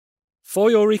For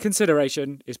Your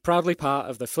Reconsideration is proudly part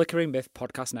of the Flickering Myth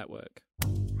Podcast Network.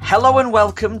 Hello and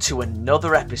welcome to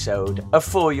another episode of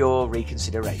For Your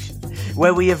Reconsideration,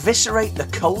 where we eviscerate the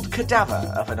cold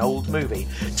cadaver of an old movie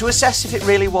to assess if it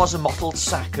really was a mottled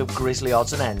sack of grisly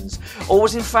odds and ends, or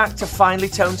was in fact a finely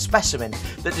toned specimen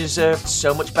that deserved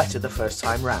so much better the first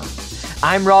time round.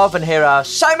 I'm Rob, and here are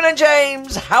Simon and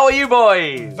James. How are you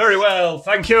boys? Very well,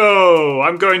 thank you.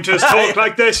 I'm going to talk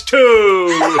like this too.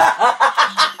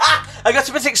 I got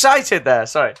a bit excited there,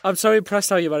 sorry. I'm so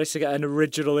impressed how you managed to get an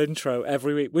original intro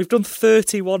every week. We've done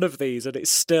 31 of these and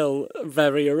it's still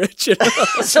very original.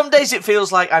 Some days it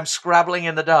feels like I'm scrabbling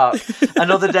in the dark,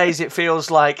 and other days it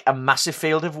feels like a massive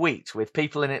field of wheat with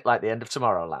people in it like the end of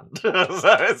Tomorrowland.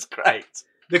 So it's great.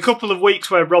 The couple of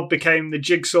weeks where Rob became the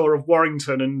Jigsaw of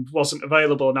Warrington and wasn't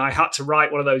available, and I had to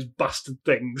write one of those bastard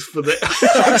things for the I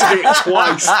had to do it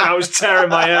twice. And I was tearing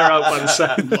my hair out by the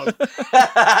second one.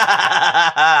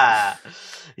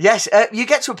 Yes, you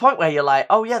get to a point where you're like,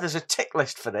 oh yeah, there's a tick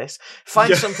list for this.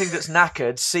 Find something that's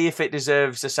knackered, see if it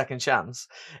deserves a second chance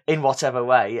in whatever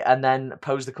way, and then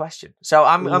pose the question. So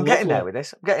I'm getting there with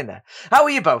this. I'm getting there. How are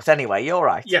you both anyway? You all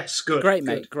right? Yes, good. Great,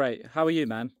 good. mate, great. How are you,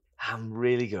 man? I'm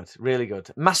really good, really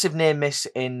good. Massive near miss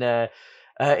in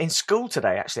school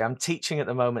today, actually. I'm teaching at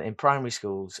the moment in primary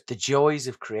schools the joys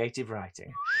of creative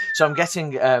writing. So I'm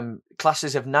getting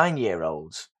classes of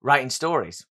 9-year-olds writing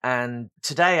stories. And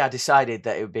today I decided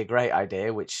that it would be a great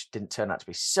idea, which didn't turn out to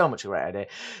be so much a great idea,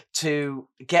 to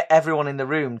get everyone in the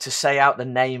room to say out the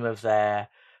name of their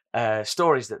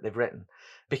stories that they've written.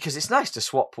 Because it's nice to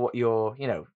swap what you're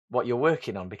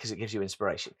working on, because it gives you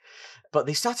inspiration. But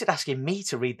they started asking me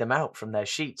to read them out from their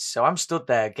sheets. So I'm stood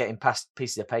there getting past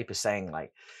pieces of paper saying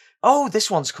like, oh, this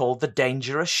one's called The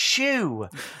Dangerous Shoe.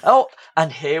 Oh,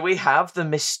 and here we have The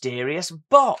Mysterious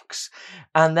Box.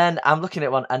 And then I'm looking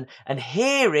at one and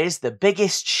here is the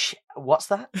biggest what's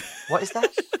that? What is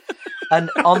that? And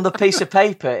on the piece of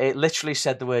paper, it literally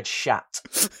said the word shat.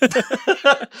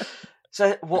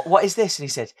 So what is this? And he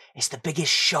said, it's the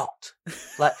biggest shot.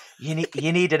 Like you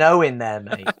need an O in there,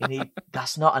 mate.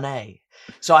 That's not an A.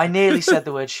 So I nearly said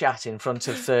the word shat in front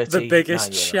of 30. The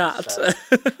biggest shat. So.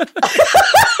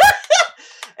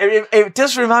 It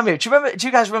does remind me. Do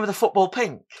you guys remember the Football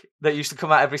Pink that used to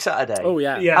come out every Saturday? Oh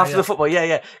yeah. After the football,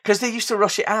 yeah. Because they used to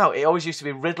rush it out. It always used to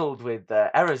be riddled with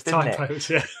errors, didn't it? Typos,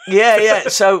 yeah. Yeah.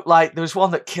 So like, there was one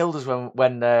that killed us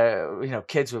when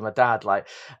kids with my dad. Like,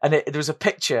 and there was a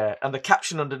picture, and the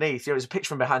caption underneath, it was a picture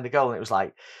from behind the goal, and it was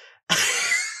like,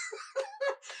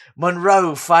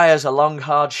 Monroe fires a long,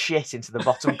 hard shit into the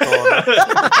bottom corner.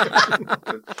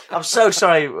 I'm so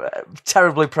sorry,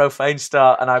 terribly profane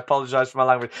start, and I apologise for my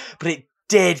language, but it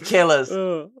did kill us.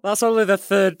 Oh, that's only the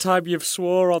third time you've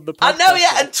swore on the podcast. I know,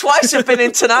 yeah, and twice have been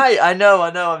in tonight. I know,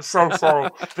 I'm so sorry.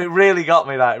 But it really got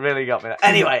me that,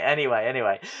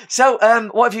 Anyway. So,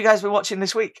 what have you guys been watching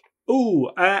this week? Ooh,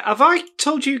 have I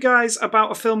told you guys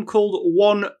about a film called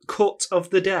One Cut of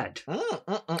the Dead?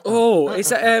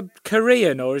 Is it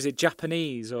Korean or is it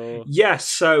Japanese? Or Yes,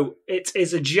 so it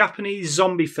is a Japanese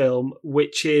zombie film,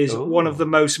 which is one of the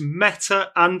most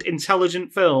meta and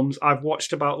intelligent films I've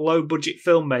watched about low-budget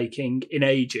filmmaking in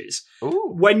ages.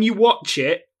 Ooh. When you watch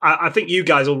it, I think you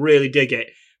guys will really dig it,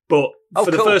 but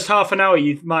for the first half an hour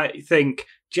you might think,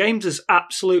 James has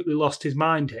absolutely lost his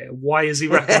mind here. Why has he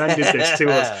recommended this to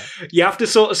us? You have to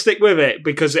sort of stick with it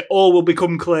because it all will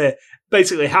become clear.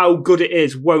 Basically, how good it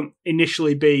is won't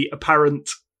initially be apparent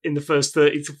in the first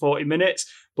 30 to 40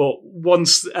 minutes. But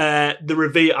once the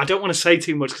reveal, I don't want to say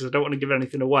too much because I don't want to give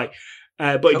anything away.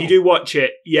 But if you do watch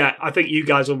it, yeah, I think you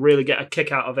guys will really get a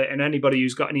kick out of it. And anybody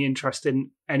who's got any interest in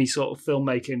any sort of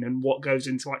filmmaking and what goes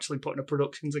into actually putting a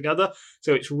production together.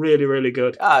 So it's really, really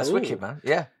good. It's wicked, man.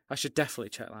 Yeah. I should definitely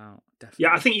check that out. Definitely.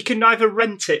 Yeah, I think you can either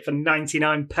rent it for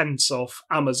 99 pence off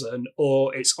Amazon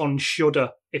or it's on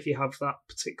Shudder if you have that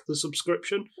particular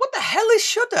subscription. What the hell is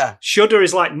Shudder? Shudder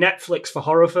is like Netflix for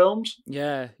horror films.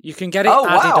 Yeah, you can get it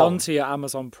added onto your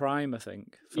Amazon Prime, I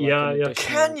think. Yeah.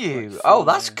 Can you? Oh,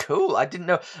 that's cool. I didn't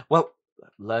know. Well,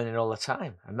 learning all the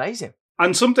time. Amazing.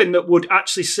 And something that would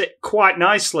actually sit quite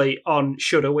nicely on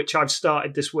Shudder, which I've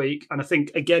started this week, and I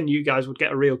think, again, you guys would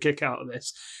get a real kick out of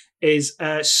this, is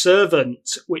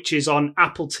Servant, which is on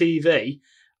Apple TV.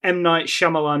 M. Night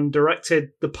Shyamalan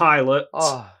directed the pilot,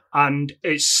 and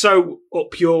it's so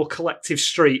up your collective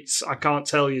streets, I can't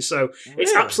tell you. So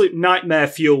it's absolute nightmare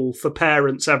fuel for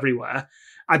parents everywhere.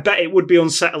 I bet it would be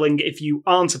unsettling if you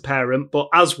aren't a parent, but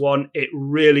as one, it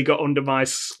really got under my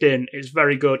skin. It's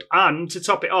very good. And to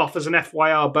top it off, as an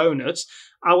FYR bonus,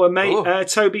 our mate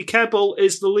Toby Kebbell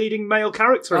is the leading male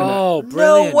character in it. Oh,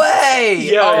 brilliant. No way!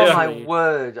 Yeah, my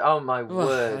word. Oh, my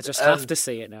word. I just have to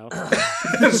see it now.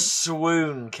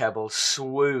 Swoon, Kebbell.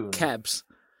 Swoon. Kebs.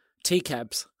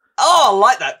 T-Kebs. Oh, I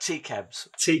like that. T-Kebs.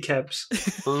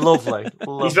 T-Kebs. Lovely.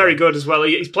 He's very good as well.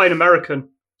 He's playing American.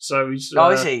 So he's,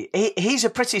 is he? He's a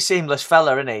pretty seamless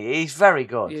fella, isn't he? He's very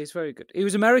good. Yeah, he's very good. He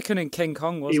was American in King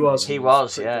Kong, wasn't he? He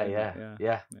was,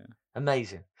 yeah.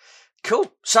 Amazing.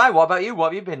 Cool. Si, what about you?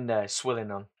 What have you been swilling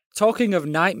on? Talking of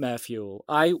nightmare fuel,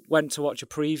 I went to watch a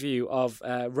preview of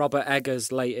Robert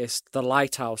Eggers' latest The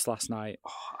Lighthouse last night.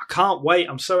 Oh, I can't wait.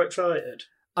 I'm so excited.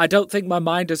 I don't think my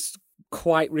mind has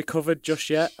quite recovered just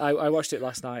yet. I watched it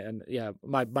last night and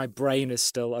my brain is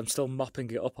I'm still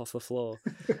mopping it up off the floor.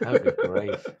 That would be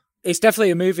great. It's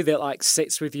definitely a movie that like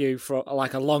sits with you for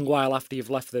like a long while after you've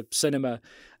left the cinema.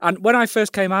 And when I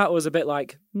first came out, it was a bit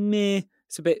like, meh,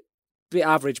 it's a bit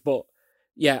average, but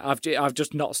yeah, I've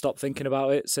just not stopped thinking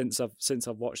about it since I've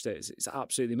watched it. It's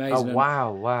absolutely amazing.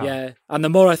 Oh, wow. Yeah, and the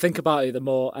more I think about it, the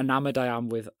more enamored I am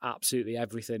with absolutely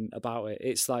everything about it.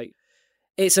 It's like,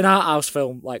 it's an art house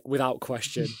film, like, without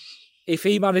question. If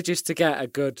he manages to get a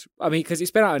good, I mean, because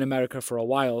it's been out in America for a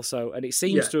while, and it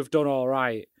seems to have done all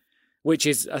right, which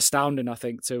is astounding, I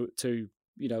think, to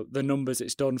the numbers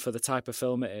it's done for the type of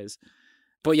film it is.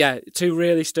 But yeah, two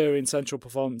really stirring central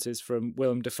performances from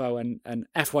Willem Dafoe and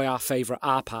FYR favourite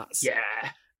Arpats. Yeah.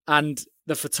 And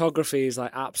the photography is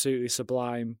like absolutely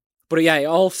sublime. But yeah, it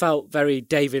all felt very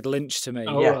David Lynch to me.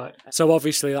 Oh, right. So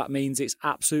obviously that means it's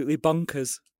absolutely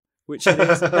bonkers, which it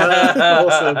is.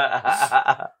 Awesome.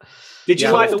 Did you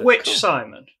like The Witch,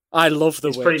 Simon? I love The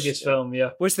His Witch. previous film,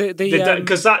 yeah. Was the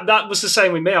because that was the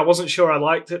same with me. I wasn't sure I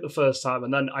liked it the first time,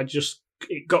 and then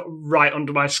it got right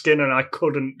under my skin, and I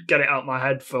couldn't get it out of my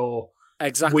head for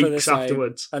exactly weeks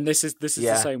afterwards. And this is the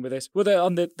same with this. Well,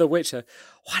 on the Witcher,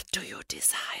 what do you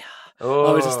desire? Oh.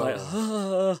 I was just like,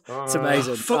 it's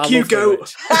amazing. Fuck you,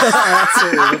 goat. I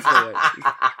absolutely love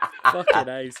it. Fucking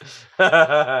ace.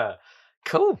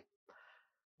 Cool.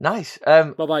 Nice.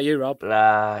 What about you, Rob?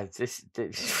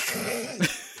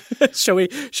 Shall we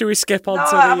skip on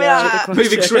to the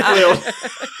moving swiftly on?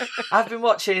 I've been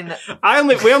watching.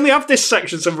 We only have this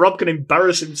section so Rob can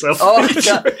embarrass himself. Oh,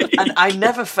 and I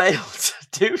never fail to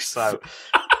do so.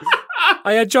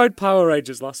 I enjoyed Power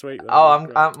Rangers last week. Though. Oh,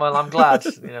 I'm glad.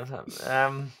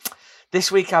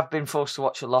 This week I've been forced to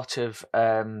watch a lot of.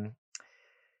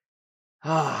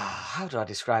 How do I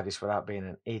describe this without being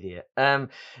an idiot?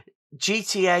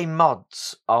 GTA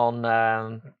mods on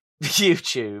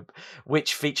YouTube,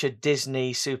 which feature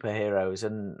Disney superheroes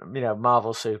and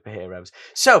Marvel superheroes.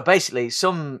 So basically,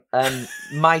 some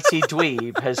mighty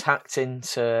dweeb has hacked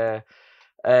into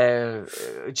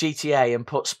GTA and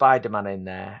put Spider-Man in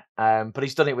there, but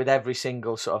he's done it with every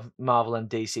single sort of Marvel and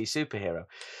DC superhero.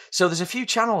 So there's a few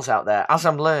channels out there, as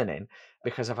I'm learning,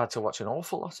 because I've had to watch an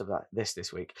awful lot of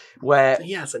this week, where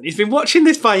he hasn't. He's been watching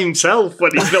this by himself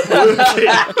when he's not working.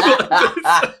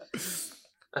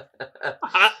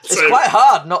 It's quite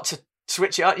hard not to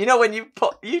switch it on. You know, when you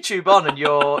put YouTube on and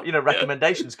your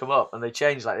recommendations come up and they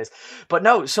change like this. But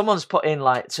no, someone's put in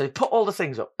so they put all the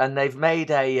things up and they've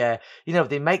made a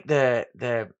they make the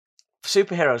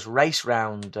superheroes race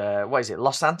round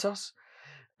Los Santos.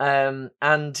 And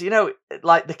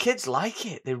the kids like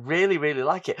it. They really, really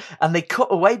like it. And they cut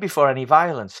away before any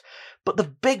violence. But the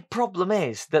big problem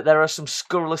is that there are some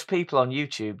scurrilous people on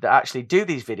YouTube that actually do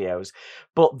these videos,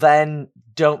 but then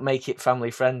don't make it family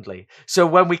friendly. So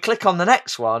when we click on the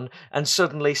next one and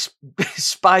suddenly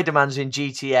Spider-Man's in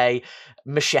GTA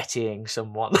macheteing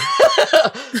someone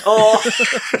or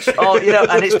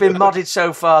and it's been modded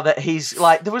so far that he's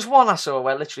like, there was one I saw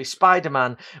where literally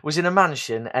Spider-Man was in a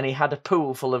mansion and he had a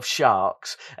pool full of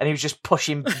sharks and he was just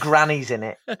pushing grannies in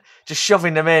it, just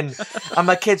shoving them in. And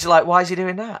my kids are like, why is he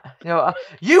doing that?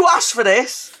 You asked for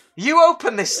this. You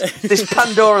opened this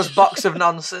Pandora's box of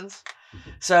nonsense.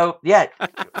 So, yeah,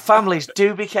 families,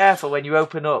 do be careful when you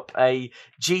open up a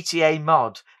GTA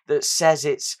mod that says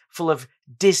it's full of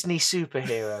Disney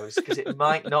superheroes, because it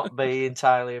might not be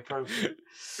entirely appropriate.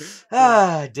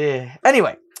 Ah, dear.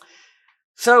 Anyway,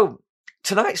 so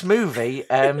tonight's movie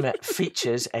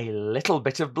features a little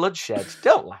bit of bloodshed.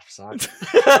 Don't laugh, Simon.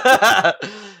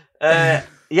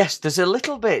 Yes, there's a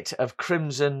little bit of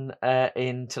crimson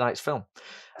in tonight's film.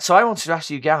 So I wanted to ask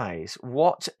you guys,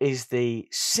 what is the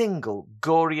single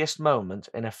goriest moment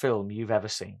in a film you've ever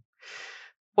seen?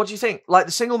 What do you think? Like,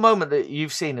 the single moment that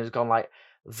you've seen has gone like,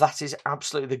 that is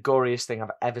absolutely the goriest thing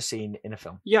I've ever seen in a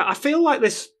film. Yeah, I feel like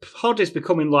this pod is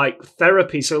becoming like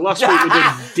therapy. So last week we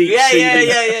did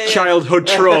deep-seated childhood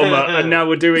trauma, and now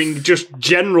we're doing just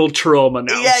general trauma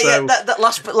now. That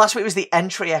last week was the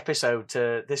entry episode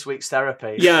to this week's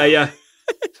therapy. Yeah.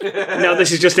 Now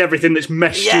this is just everything that's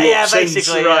messed you up since.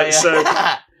 Basically, right,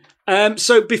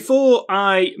 so before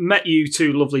I met you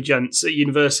two lovely gents at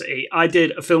university, I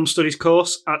did a film studies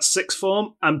course at sixth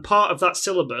form, and part of that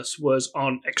syllabus was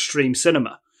on extreme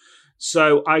cinema.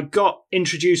 So I got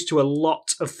introduced to a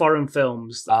lot of foreign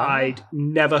films that I'd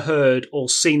never heard or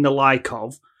seen the like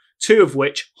of, two of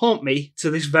which haunt me to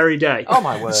this very day. Oh,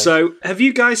 my word. So have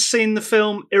you guys seen the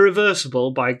film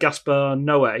Irreversible by Gaspar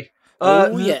Noé?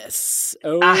 Yes.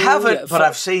 I haven't, but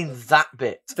I've seen that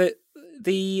bit.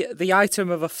 The item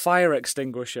of a fire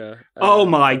extinguisher. Oh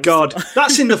my God,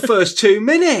 that's in the first 2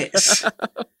 minutes.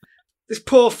 This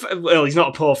poor, well, he's not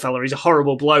a poor fella, he's a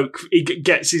horrible bloke. He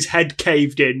gets his head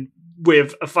caved in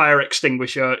with a fire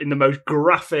extinguisher in the most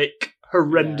graphic,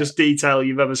 horrendous detail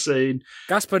you've ever seen.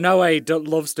 Gaspar Noé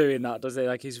loves doing that, does he?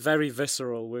 Like, he's very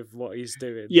visceral with what he's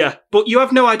doing. Yeah, but you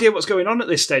have no idea what's going on at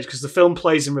this stage because the film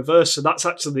plays in reverse, so that's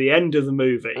actually the end of the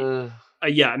movie.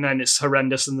 And then it's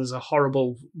horrendous, and there's a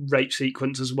horrible rape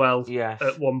sequence as well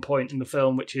at one point in the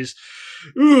film, which is,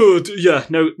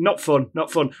 not fun.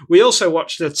 We also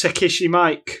watched a Takeshi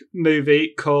Miike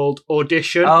movie called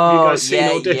Audition. Have you guys seen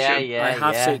Audition? I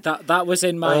have seen that. Was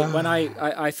in my when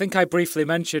I think I briefly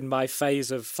mentioned my phase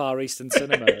of Far Eastern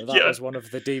cinema. That was one of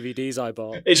the DVDs I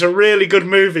bought. It's a really good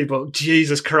movie, but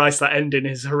Jesus Christ, that ending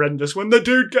is horrendous. When the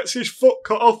dude gets his foot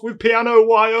cut off with piano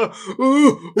wire.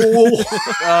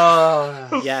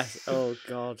 Yes. Oh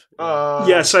God.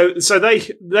 So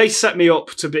they set me up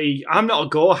to be. I'm not a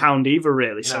gore hound either,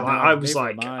 really. So I was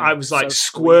like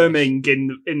squirming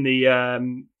in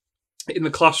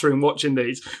the classroom watching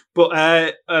these.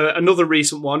 But another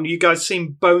recent one. You guys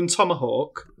seen Bone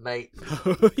Tomahawk? Mate.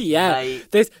 Mate.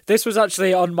 This was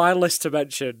actually on my list to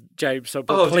mention, James. So,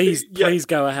 please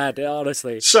go ahead.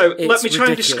 Honestly. So let me try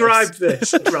and describe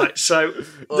this. Right. So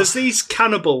there's these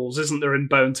cannibals, isn't there, in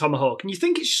Bone Tomahawk? And you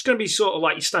think it's just going to be sort of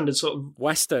like your standard sort of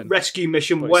Western rescue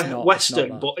mission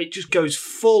Western, but it just goes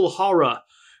full horror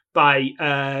by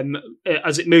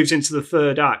as it moves into the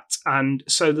third act. And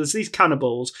so there's these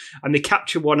cannibals, and they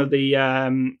capture one of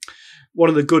the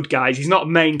good guys. He's not a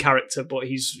main character, but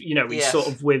he's sort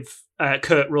of with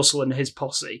Kurt Russell and his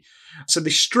posse. So they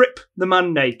strip the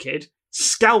man naked,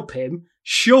 scalp him,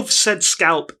 shove said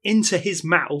scalp into his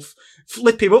mouth,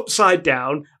 flip him upside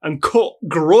down, and cut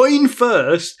groin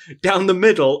first down the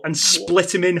middle and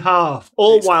split him in half.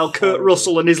 All while Kurt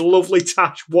Russell and his lovely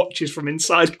Tash watches from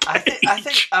inside a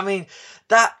cage. I mean,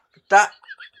 that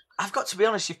I've got to be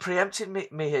honest, you've preempted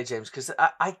me here, James, because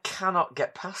I cannot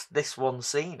get past this one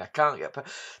scene. I can't get past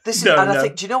this. I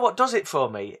think, do you know what does it for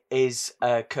me? Is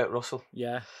Kurt Russell.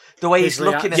 Yeah. The way he's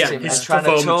looking at him and trying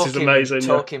to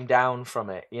talk him down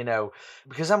from it,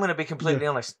 because I'm going to be completely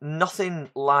honest, nothing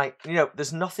like,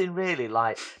 there's nothing really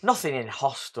like, nothing in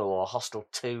Hostel or Hostel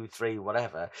 2, 3,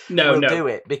 whatever will do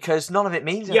it, because none of it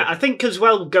means anything. Yeah, I think as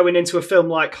well, going into a film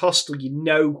like Hostel, you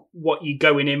know what you're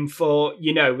going in for,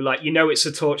 it's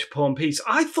a torture porn piece.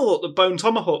 I thought that Bone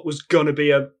Tomahawk was going to be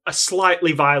a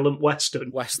slightly violent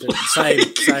Western. Same.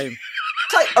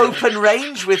 It's like Open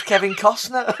Range with Kevin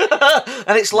Costner.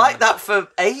 And it's like that for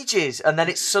ages. And then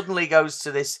it suddenly goes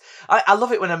to this. I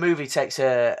love it when a movie takes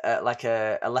a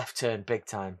left turn big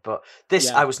time. But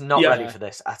I was not ready for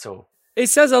this at all. It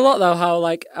says a lot, though,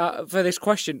 how, for this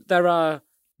question, there are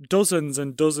dozens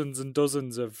and dozens and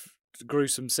dozens of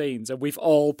gruesome scenes, and we've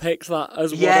all picked that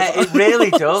as well. Yeah, it really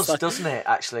does, doesn't it,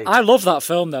 actually? I love that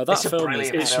film, though.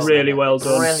 It's really well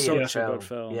done. Brilliant film. Good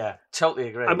film. Yeah, totally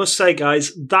agree. I must say,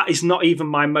 guys, that is not even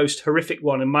my most horrific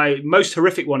one, and my most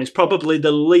horrific one is probably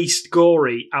the least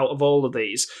gory out of all of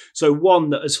these. So one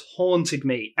that has haunted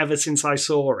me ever since I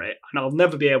saw it, and I'll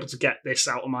never be able to get this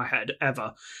out of my head,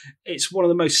 ever. It's one of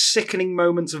the most sickening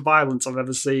moments of violence I've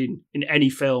ever seen in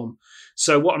any film.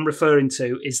 So what I'm referring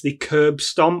to is the curb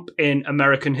stomp in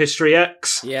American History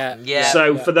X.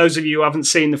 So for those of you who haven't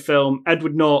seen the film,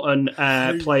 Edward Norton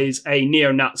plays a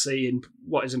neo-Nazi in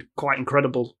what is a quite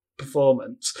incredible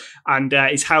performance. And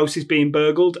his house is being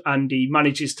burgled, and he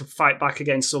manages to fight back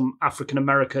against some African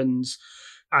Americans.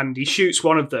 And he shoots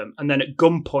one of them, and then at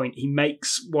gunpoint, he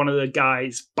makes one of the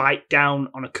guys bite down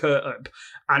on a curb.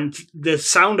 And the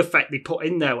sound effect they put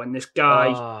in there when this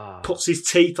guy puts his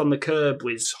teeth on the curb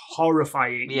was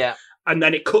horrifying. Yeah. and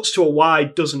then it cuts to a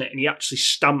wide, doesn't it? And he actually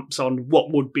stamps on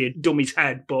what would be a dummy's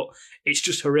head, but it's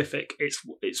just horrific.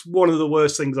 It's one of the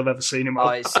worst things I've ever seen in my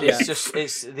life.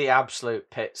 It's the absolute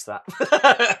pits, that.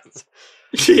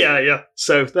 Yeah.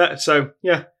 So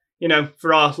yeah.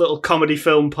 For our little comedy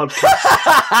film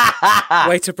podcast.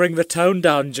 Way to bring the tone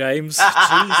down, James.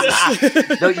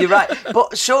 Jesus. No, you're right.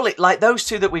 But surely, like those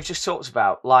two that we've just talked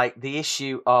about, like the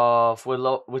issue of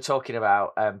we're talking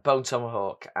about Bone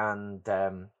Tomahawk and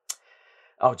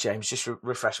James, just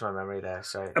refresh my memory there.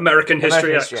 So American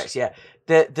History X. Yeah.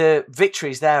 The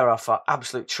victories there are for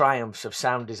absolute triumphs of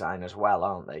sound design as well,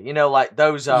 aren't they? Like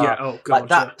those are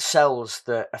sells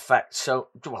the effect so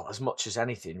well as much as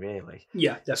anything, really.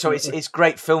 Yeah, definitely. So it's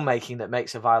great filmmaking that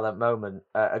makes a violent moment,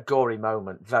 a gory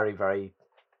moment, very, very.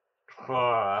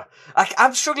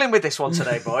 I'm struggling with this one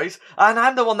today, boys, and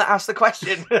I'm the one that asked the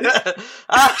question.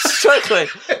 I'm struggling.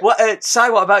 Si,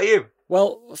 what about you?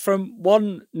 Well, from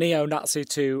one neo-Nazi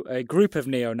to a group of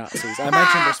neo-Nazis, I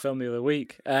mentioned this film the other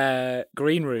week,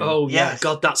 Green Room. Oh, yeah.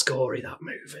 God, that's gory, that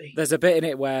movie. There's a bit in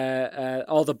it where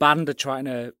all the band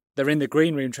are they're in the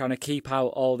green room trying to keep out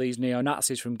all these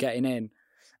neo-Nazis from getting in.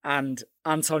 And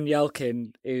Anton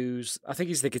Yelchin, I think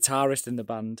he's the guitarist in the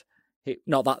band.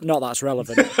 Not that's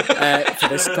relevant for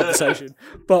this conversation.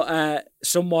 But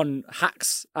someone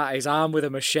hacks at his arm with a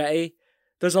machete.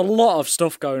 There's a lot of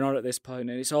stuff going on at this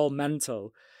point, and it's all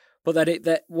mental. But then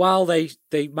while they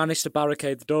manage to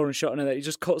barricade the door and shut on it, it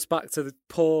just cuts back to the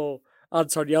poor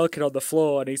Anton Yelchin on the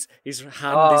floor, and his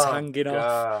hand is hanging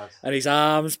off, and his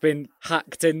arm's been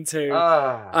hacked into.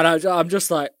 And I'm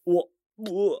just like, what?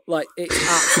 Like, it's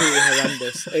absolutely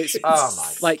horrendous.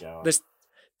 It's like God. There's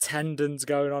tendons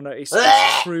going on. It's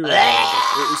truly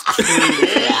horrendous. It is truly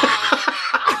horrendous.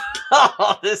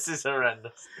 Oh, this is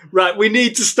horrendous. Right, we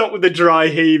need to stop with the dry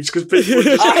heaves because people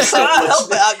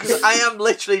I am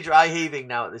literally dry heaving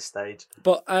now at this stage.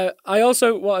 But I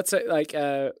also wanted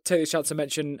to take this chance to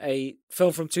mention a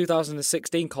film from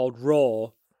 2016 called Raw.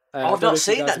 I've not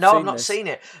seen that. No, I've not seen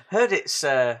it. Heard it's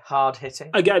hard hitting.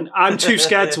 Again, I'm too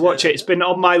scared to watch it. It's been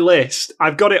on my list.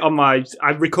 I've got it on I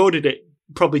recorded it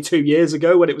probably 2 years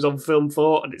ago when it was on Film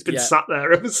 4, and it's been sat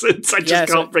there ever since. I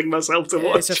just can't bring myself to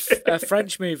watch it. It's a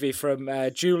French movie from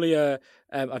Julia,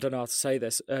 I don't know how to say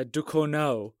this,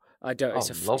 Ducournau.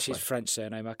 She's French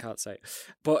surname, I can't say.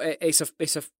 But it's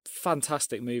a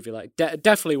fantastic movie. Like,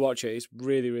 definitely watch it. It's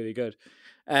really, really good.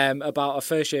 About a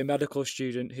first-year medical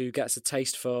student who gets a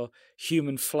taste for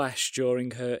human flesh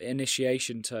during her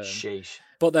initiation term. Sheesh.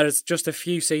 But there's just a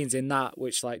few scenes in that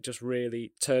which just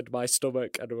really turned my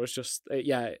stomach, and it was just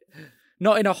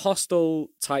not in a hostile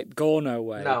type Gorno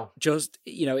way. No, just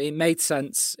it made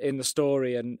sense in the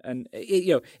story, and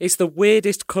it's the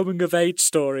weirdest coming of age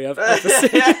story I've ever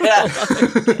seen.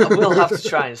 We'll have to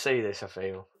try and see this. I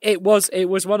feel it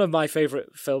was one of my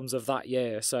favourite films of that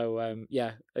year. So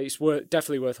it's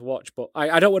definitely worth a watch. But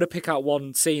I don't want to pick out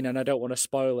one scene, and I don't want to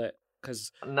spoil it.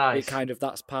 Because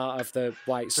that's part of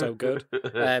why it's so good.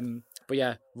 But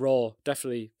yeah, Raw,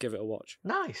 definitely give it a watch.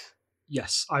 Nice.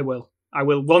 Yes, I will.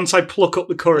 Once I pluck up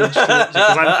the courage to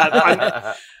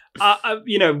watch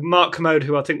it. Mark Commode,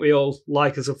 who I think we all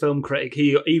like as a film critic,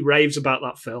 he raves about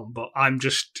that film, but I'm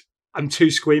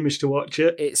too squeamish to watch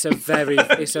it. It's a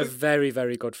very,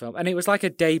 very good film, and it was like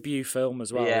a debut film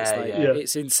as well.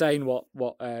 It's insane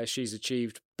what she's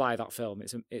achieved by that film.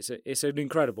 It's an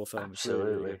incredible film.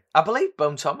 Absolutely. Really. I believe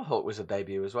Bone Tomahawk was a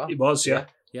debut as well. It was, yeah.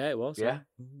 Yeah, it was. Yeah.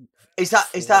 Is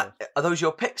that? Are those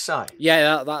your picks, Si?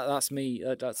 Yeah, that's me.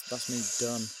 That's me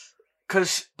done.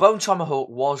 Because Bone Tomahawk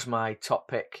was my top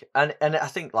pick, and I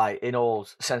think, like, in all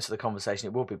sense of the conversation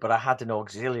it would be, but I had an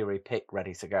auxiliary pick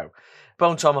ready to go.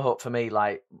 Bone Tomahawk, for me,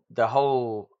 like, the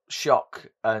whole shock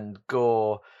and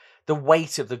gore, the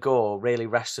weight of the gore really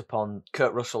rests upon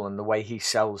Kurt Russell and the way he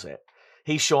sells it.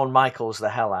 He Shawn Michaels the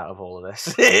hell out of all of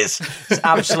this. It's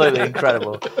absolutely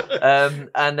incredible.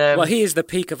 Well, he is the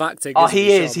peak of acting.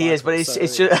 He is, but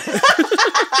it's just...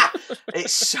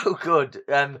 It's so good,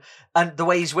 and the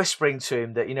way he's whispering to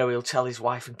him that he'll tell his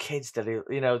wife and kids that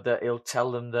he'll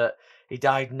tell them that he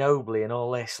died nobly and all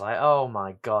this. Like, oh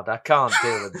my God, I can't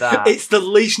deal with that. It's the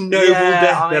least noble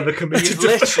death ever committed. You've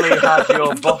literally had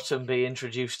your bottom be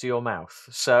introduced to your mouth,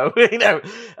 so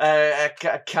I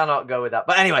cannot go with that.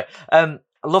 But anyway,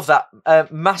 I love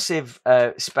that. Massive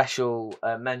special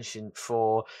mention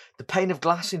for the pane of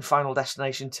glass in Final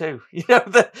Destination 2. You know,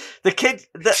 the kid,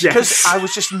 because Yes. I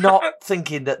was just not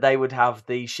thinking that they would have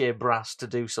the sheer brass to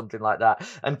do something like that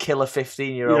and kill a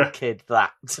 15-year-old kid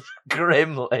that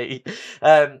grimly,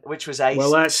 which was ace.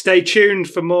 Well, stay tuned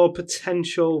for more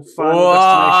potential Final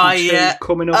Destination 2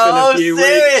 coming up in a few weeks.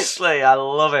 Seriously, I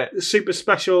love it. Super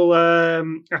special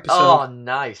episode. Oh,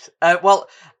 nice. Well,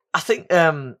 I think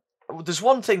there's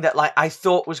one thing that I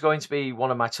thought was going to be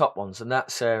one of my top ones, and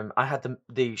that's I had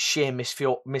the sheer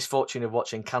misfortune of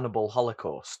watching Cannibal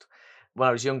Holocaust when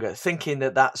I was younger, thinking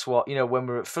that that's what, when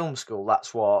we were at film school,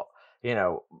 that's what,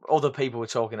 other people were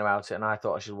talking about it, and I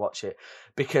thought I should watch it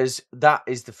because that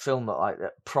is the film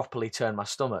that properly turned my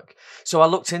stomach. So I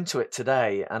looked into it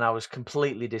today, and I was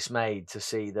completely dismayed to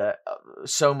see that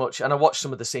so much, and I watched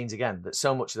some of the scenes again, that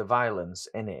so much of the violence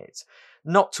in it,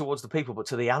 not towards the people, but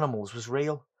to the animals, was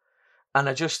real. And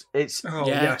it's it's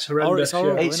horrendous.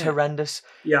 It's horrendous.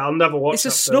 Yeah, I'll never watch. It's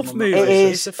a snuff movie. It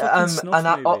is. It's a fucking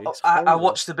snuff movie. I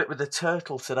watched the bit with the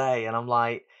turtle today, and I'm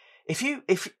like,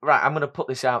 right, I'm going to put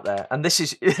this out there, and this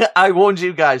is, I warned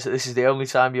you guys that this is the only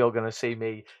time you're going to see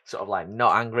me sort of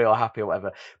not angry or happy or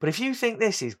whatever. But if you think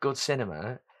this is good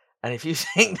cinema, and if you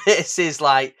think this is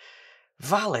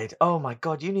valid, oh my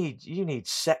god, you need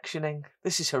sectioning.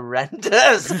 This is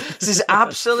horrendous. This is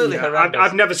absolutely horrendous.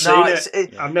 I've never seen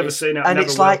it. I've never seen it, and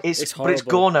it's but it's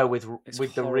Gorno with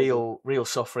the horrible. real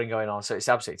suffering going on. So it's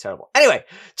absolutely terrible. Anyway,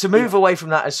 to move away from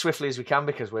that as swiftly as we can,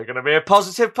 because we're going to be a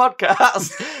positive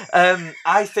podcast.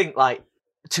 I think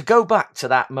to go back to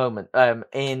that moment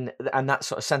and that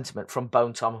sort of sentiment from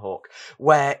Bone Tomahawk,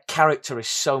 where character is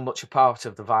so much a part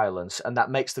of the violence, and that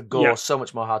makes the gore so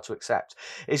much more hard to accept,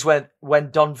 is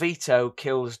when Don Vito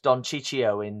kills Don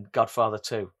Ciccio in Godfather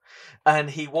 2. And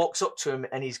he walks up to him,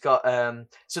 and he's got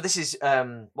so this is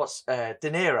De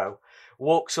Niro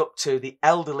walks up to the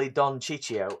elderly Don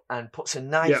Ciccio and puts a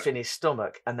knife in his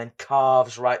stomach and then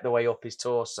carves right the way up his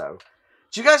torso.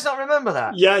 Do you guys not remember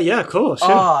that? Yeah, of course.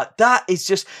 Yeah. That is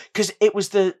just because it was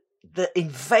the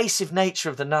invasive nature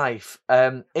of the knife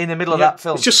in the middle of that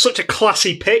film. It's just such a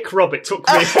classy pick, Rob. It took me.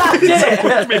 I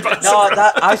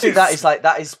think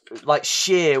that is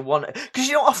sheer one, because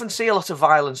you don't often see a lot of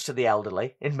violence to the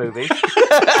elderly in movies.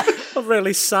 I'm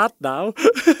really sad now.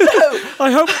 I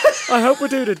hope we're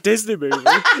doing a Disney movie.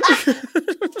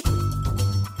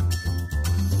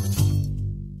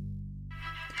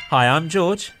 Hi, I'm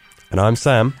George. And I'm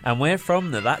Sam. And we're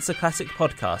from the That's a Classic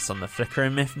podcast on the Flicker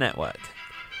and Myth network.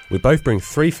 We both bring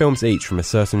 3 films each from a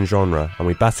certain genre, and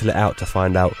we battle it out to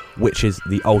find out which is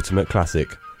the ultimate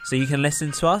classic. So you can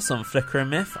listen to us on Flicker and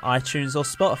Myth, iTunes or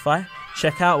Spotify.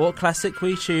 Check out what classic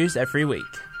we choose every week.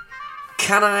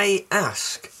 Can I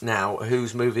ask now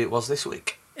whose movie it was this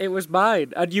week? It was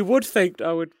mine, and you would think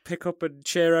I would pick up and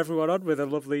cheer everyone on with a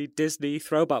lovely Disney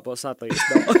throwback, but sadly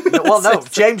it's not. Well, no,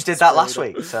 James did that last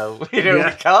week, so we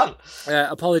can't.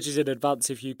 Apologies in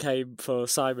advance if you came for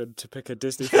Simon to pick a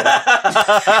Disney film.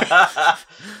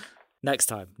 Next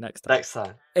time.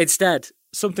 Instead,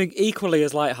 something equally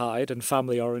as light-hearted and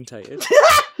family-orientated.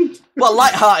 Well,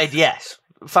 light-hearted, yes.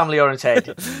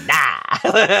 Family-orientated, nah.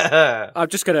 I'm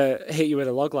just going to hit you with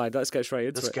a logline. Let's get straight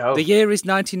into it. Let's go. The year is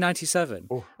 1997,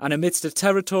 and amidst a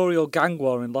territorial gang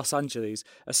war in Los Angeles,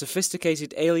 a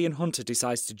sophisticated alien hunter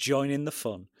decides to join in the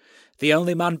fun. The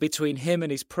only man between him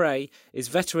and his prey is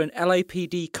veteran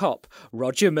LAPD cop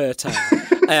Roger Murtaugh.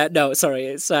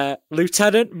 It's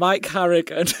Lieutenant Mike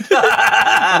Harrigan.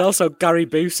 And also Gary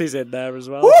Busey's in there as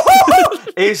well.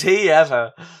 Is he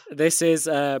ever? This is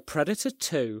Predator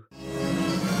 2.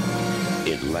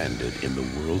 It landed in the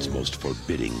world's most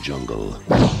forbidding jungle.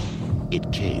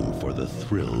 It came for the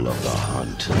thrill of the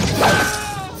hunt.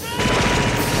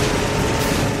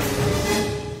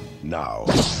 Now,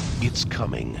 it's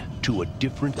coming to a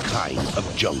different kind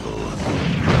of jungle.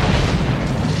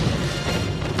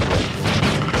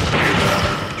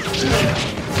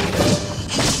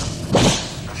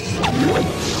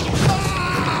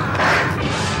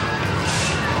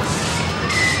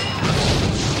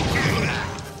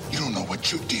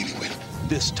 You're dealing with.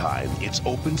 This time, it's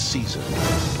open season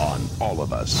on all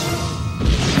of us.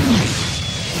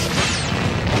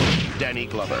 Danny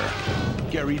Glover,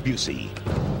 Gary Busey,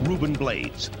 Ruben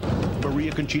Blades,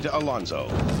 Maria Conchita Alonso,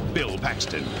 Bill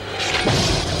Paxton.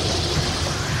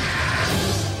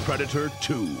 Predator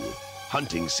 2.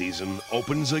 Hunting season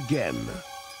opens again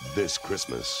this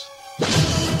Christmas.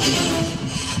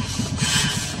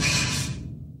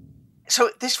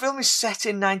 So this film is set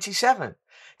in 97.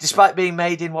 Despite being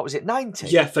made in, 90?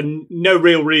 Yeah, for no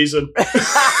real reason.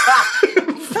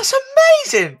 That's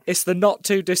amazing. It's the not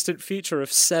too distant future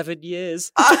of 7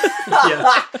 years.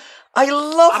 Yeah. I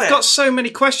love it. I've got so many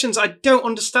questions. I don't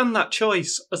understand that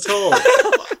choice at all.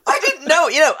 I didn't know.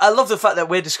 I love the fact that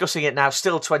we're discussing it now,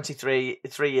 still 3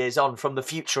 years on from the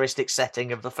futuristic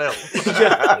setting of the film.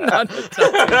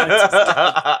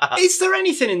 Is there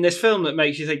anything in this film that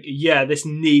makes you think, yeah, this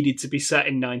needed to be set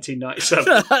in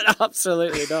 1997?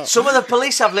 Absolutely not. Some of the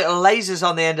police have little lasers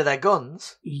on the end of their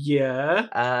guns. Yeah.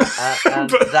 And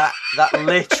that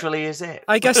literally is it.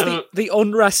 I guess the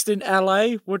unrest in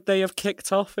LA, would they have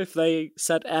kicked off if they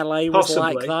said LA was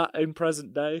Possibly. like that in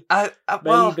present day?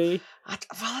 Well, Maybe.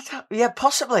 yeah,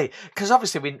 possibly, because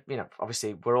obviously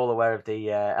we're all aware of the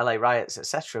LA riots,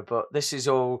 etc. But this is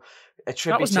all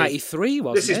attributed. That was 93,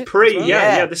 wasn't it? This is pre, as well?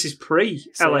 yeah, this is pre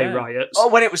So, LA yeah. riots. Oh,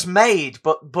 when it was made,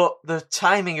 but the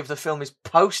timing of the film is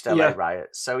post LA Yeah.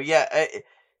 riots. So yeah,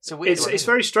 it's a weird one, It's isn't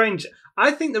very strange.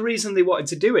 I think the reason they wanted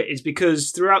to do it is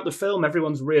because throughout the film,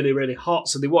 everyone's really, really hot.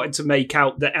 So they wanted to make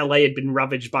out that LA had been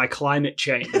ravaged by climate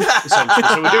change, essentially.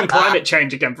 So we're doing climate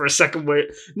change again for a second.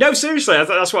 No, seriously,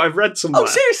 that's what I've read somewhere. Oh,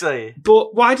 seriously?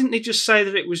 But why didn't they just say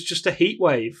that it was just a heat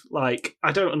wave? Like,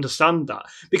 I don't understand that.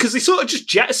 Because they sort of just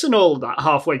jettison all that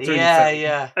halfway through the film.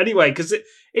 Yeah. Anyway, because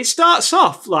it starts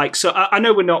off like, so I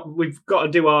know we've got to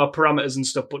do our parameters and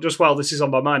stuff, but just while this is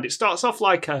on my mind, it starts off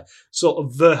like a sort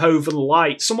of Verhoeven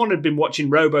light. Someone had been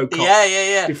watching RoboCop.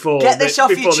 Yeah. Before Get this off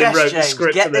your they chest, wrote the James.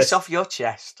 script Get for this off your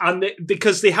chest. And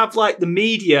because they have like the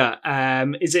media,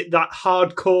 is it that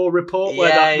hardcore report where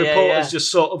that reporter's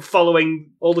just sort of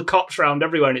following all the cops around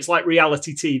everywhere, and it's like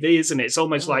reality TV, isn't it? It's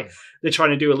almost like they're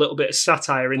trying to do a little bit of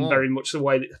satire in very much the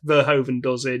way that Verhoeven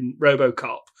does in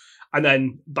RoboCop. And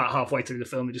then about halfway through the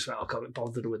film, they just went, I can't be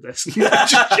bothered with this.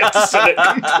 Just jettison it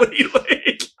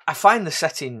completely. I find the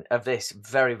setting of this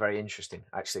very, very interesting,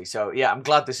 actually. So, yeah, I'm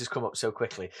glad this has come up so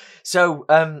quickly. So,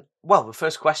 the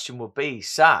first question will be,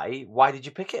 Si, why did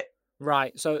you pick it?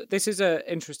 Right, so this is an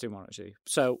interesting one, actually.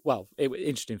 So, it was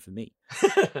interesting for me.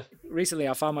 Recently,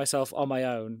 I found myself on my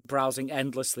own, browsing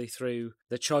endlessly through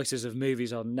the choices of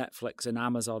movies on Netflix and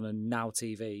Amazon and Now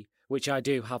TV, which I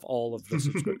do have all of the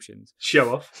subscriptions.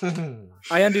 Show off.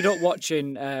 I ended up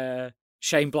watching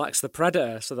Shane Black's The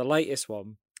Predator, so the latest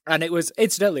one. And it was,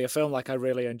 incidentally, a film like I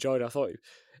really enjoyed, I thought.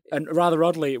 And rather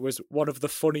oddly, it was one of the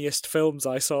funniest films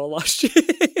I saw last year.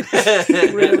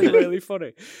 Really, really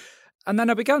funny. And then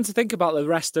I began to think about the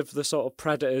rest of the sort of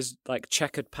Predators, like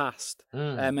checkered past,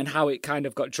 and how it kind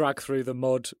of got dragged through the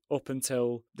mud up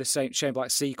until the Shane Black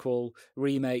sequel,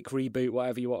 remake, reboot,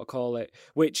 whatever you want to call it,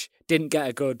 which didn't get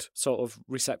a good sort of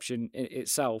reception in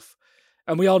itself.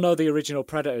 And we all know the original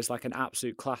Predator is like an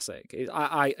absolute classic.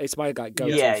 It's my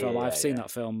go-to film. I've seen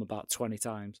that film about 20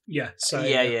 times. Yeah. So,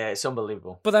 yeah, it's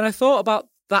unbelievable. But then I thought about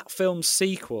that film's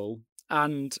sequel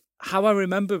and how I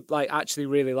remember like actually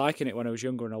really liking it when I was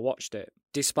younger and I watched it,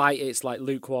 despite its like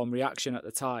lukewarm reaction at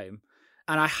the time.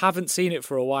 And I haven't seen it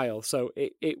for a while, so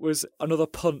it was another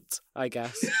punt, I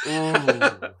guess.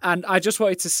 And I just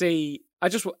wanted to see. I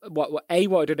just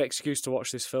wanted an excuse to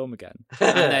watch this film again,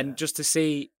 and then just to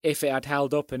see if it had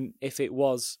held up and if it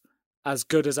was as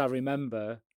good as I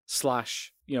remember.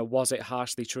 Was it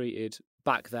harshly treated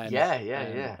back then?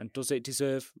 Yeah. And does it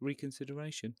deserve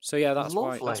reconsideration? So yeah, that's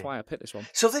why I picked this one.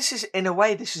 So this is, in a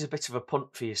way, this is a bit of a punt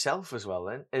for yourself as well,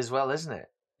 isn't it?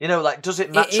 You know, like, does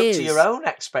it match up to your own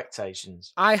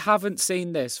expectations? I haven't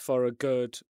seen this for a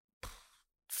good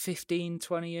 15,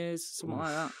 20 years, something like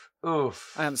that.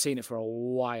 Oof. I haven't seen it for a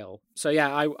while. So yeah,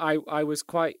 I was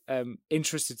quite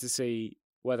interested to see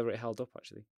whether it held up,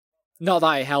 actually. Not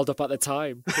that it held up at the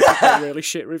time. It got really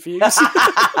shit reviews.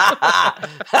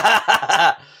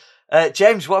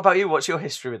 James, what about you? What's your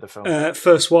history with the film?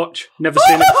 First watch. Never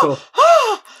seen it before.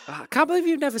 I can't believe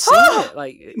you've never seen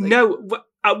it. No,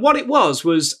 what it was,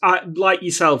 like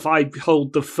yourself, I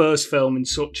hold the first film in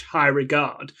such high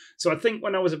regard. So I think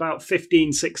when I was about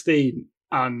 15, 16,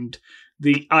 and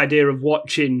the idea of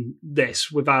watching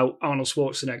this without Arnold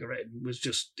Schwarzenegger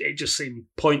it just seemed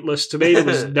pointless to me. There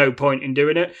was no point in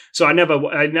doing it. So I never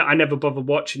bothered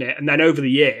watching it. And then over the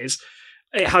years,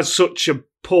 it has such a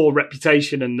poor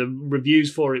reputation and the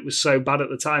reviews for it was so bad at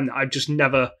the time that I've just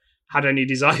never had any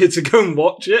desire to go and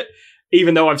watch it,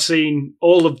 even though I've seen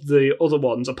all of the other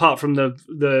ones, apart from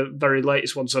the very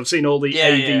latest ones. So I've seen all the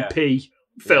AVP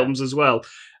films as well.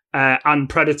 And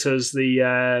Predators,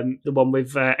 the one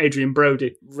with Adrian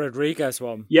Brody. Rodriguez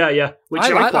one. Yeah. Which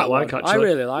I quite like, actually. I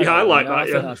really like that. I like that, I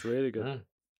think that's really good.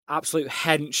 Absolute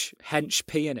hench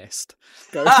pianist.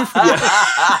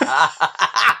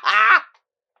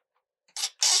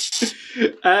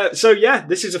 So yeah,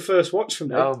 this is a first watch for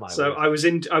me. Oh my so word. I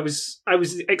was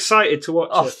excited to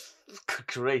watch it. Good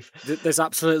grief. There's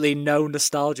absolutely no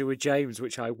nostalgia with James,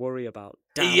 which I worry about.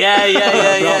 Damn.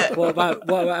 Yeah. Rob, what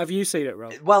about have you seen it,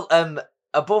 Rob? Well,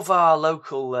 above our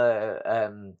local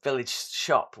village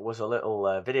shop was a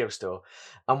little video store,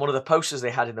 and one of the posters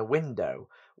they had in the window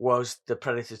was the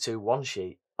Predator 2 one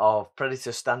sheet of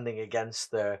Predator standing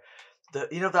against the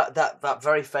you know that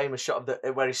very famous shot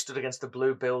of where he stood against the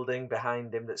blue building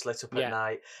behind him that's lit up at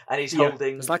night, and he's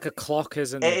holding. It's like a clock,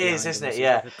 isn't it? It is, isn't it?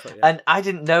 Yeah. And I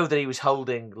didn't know that he was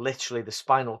holding literally the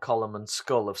spinal column and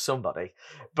skull of somebody,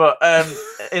 but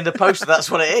in the poster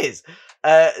that's what it is.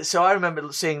 So I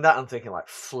remember seeing that and thinking, like,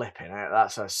 flipping out,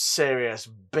 that's a serious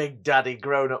big daddy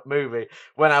grown up movie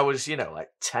when I was,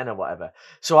 like 10 or whatever.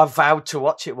 So I vowed to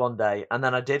watch it one day, and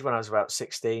then I did when I was about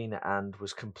 16 and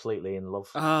was completely in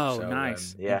love. Oh, so,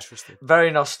 nice. Yeah. Interesting.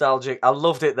 Very nostalgic. I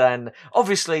loved it then.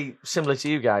 Obviously, similar to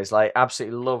you guys, like,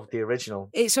 absolutely loved the original.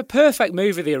 It's a perfect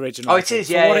movie, the original. Oh, it is,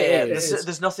 yeah. It is.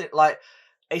 There's nothing like,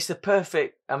 it's the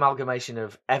perfect amalgamation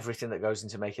of everything that goes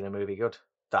into making a movie good.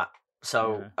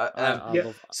 So, I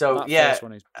love so that first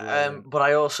one is but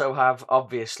I also have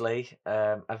obviously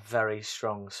a very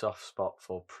strong soft spot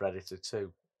for Predator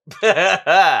 2.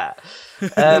 So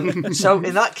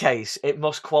in that case, it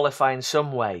must qualify in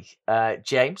some way.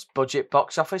 James, budget,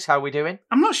 box office, how are we doing?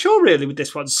 I'm not sure really with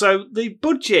this one. So the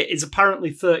budget is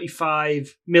apparently $35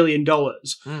 million.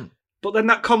 But then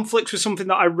that conflicts with something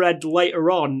that I read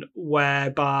later on,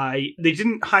 whereby they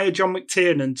didn't hire John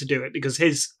McTiernan to do it because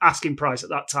his asking price at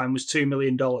that time was $2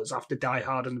 million after Die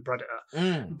Hard and The Predator.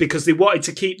 Because they wanted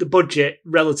to keep the budget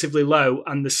relatively low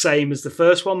and the same as the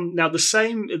first one. Now,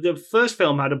 the first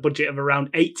film had a budget of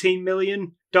around $18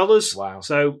 million. Wow.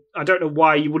 So I don't know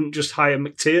why you wouldn't just hire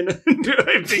McTiernan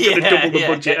if they're going to double the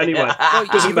budget anyway. Well,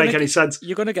 doesn't make any sense.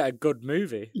 You're going to get a good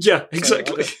movie. Yeah,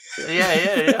 exactly.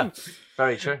 Yeah.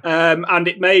 Very true. And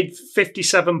it made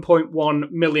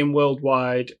 57.1 million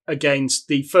worldwide against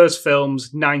the first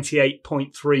film's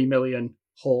 98.3 million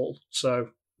haul.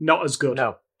 So not as good.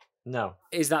 No.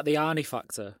 Is that the Arnie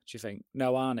factor, do you think?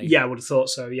 No Arnie? Yeah, I would have thought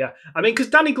so, yeah. I mean, because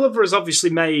Danny Glover has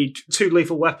obviously made 2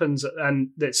 Lethal Weapons at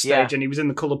this stage, and he was in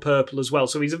The Colour Purple as well.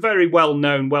 So he's a very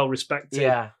well-known, well-respected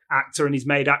actor, and he's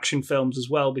made action films as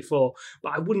well before.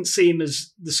 But I wouldn't see him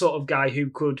as the sort of guy who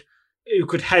could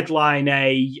headline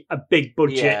a big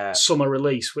budget summer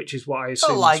release, which is what I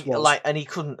assume this was. And he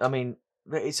couldn't. I mean,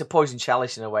 it's a poison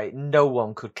chalice in a way. No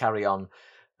one could carry on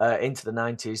into the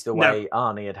 90s the way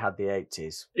Arnie had the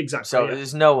 80s. Exactly. So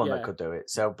there's no one that could do it.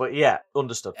 So, but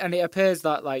understood. And it appears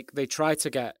that they tried to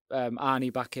get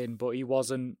Arnie back in, but he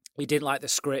didn't like the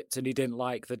script and he didn't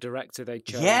like the director they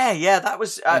chose. Yeah, that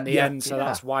was in the end. So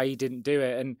that's why he didn't do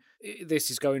it. And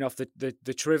this is going off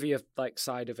the trivia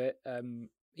side of it.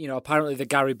 Apparently the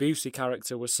Gary Busey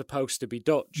character was supposed to be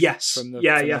Dutch. Yes. From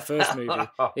the first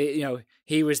movie.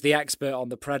 He was the expert on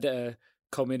the Predator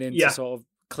coming in to sort of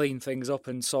clean things up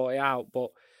and sort it out, but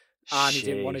Arnie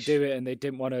didn't want to do it, and they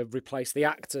didn't want to replace the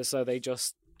actor, so they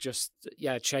just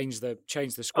changed the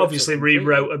script. Obviously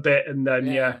rewrote a bit, and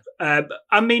then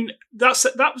I mean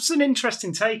that was an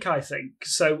interesting take, I think.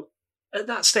 So at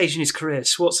that stage in his career,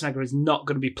 Schwarzenegger is not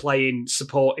going to be playing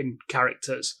supporting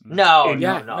characters. In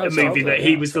a movie that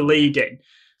he was the lead in.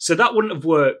 So that wouldn't have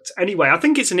worked anyway. I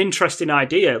think it's an interesting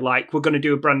idea. Like, we're going to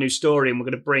do a brand new story and we're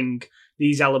going to bring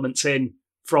these elements in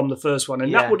from the first one.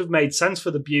 And that would have made sense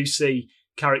for the Busey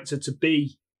character to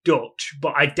be Dutch,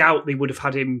 but I doubt they would have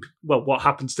had him. Well, what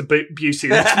happens to Busey in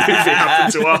this movie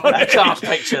happened to Arnie. I can't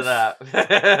picture that.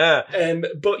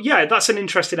 But yeah, that's an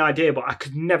interesting idea, but I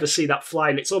could never see that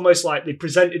flying. It's almost like they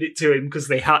presented it to him because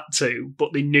they had to,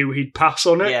 but they knew he'd pass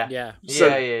on it. Yeah.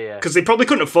 Because they probably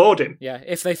couldn't afford him. Yeah,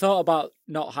 if they thought about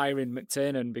not hiring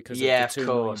McTiernan because of the $2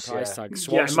 million price tag,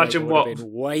 imagine what would have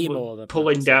been way more than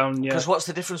pulling down. Because what's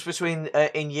the difference between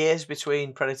in years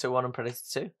between Predator 1 and Predator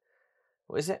 2?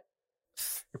 What is it?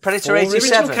 Predator 87.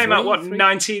 The original came out,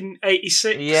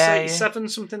 1986, 87,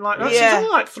 something like that? Yeah. So it's only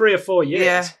like 3 or 4 years.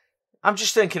 Yeah. I'm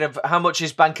just thinking of how much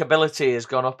his bankability has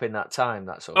gone up in that time,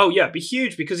 that's all. Oh, yeah, it'd be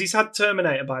huge because he's had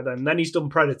Terminator by then he's done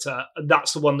Predator, and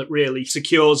that's the one that really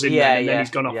secures him, and then he's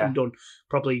gone off and done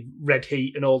probably Red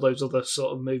Heat and all those other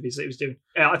sort of movies that he was doing.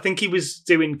 I think he was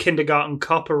doing Kindergarten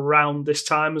Cop around this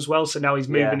time as well, so now he's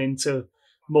moving into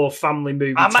more family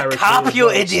movie territory. I'm a cop, you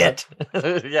idiot!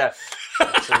 Yeah,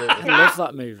 absolutely. I love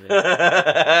that movie.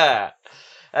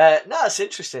 No, it's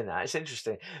interesting. It's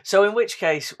interesting. So, in which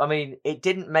case, I mean, it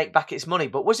didn't make back its money,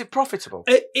 but was it profitable?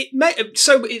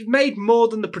 It made more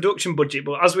than the production budget,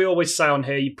 but as we always say on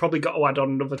here, you probably got to add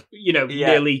on another,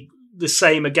 nearly the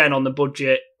same again on the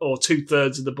budget, or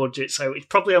 2/3 of the budget. So it's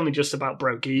probably only just about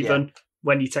broke even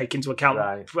when you take into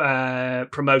account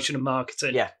promotion and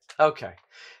marketing. Yeah. Okay.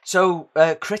 So,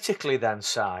 critically then,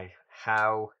 Si,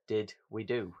 how did we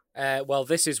do? Well,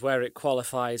 this is where it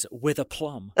qualifies with a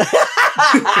plum.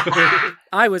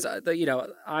 I was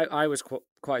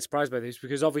quite surprised by this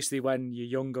because obviously when you're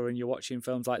younger and you're watching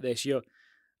films like this,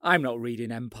 I'm not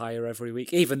reading Empire every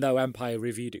week, even though Empire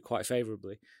reviewed it quite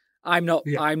favourably. I'm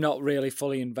not really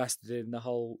fully invested in the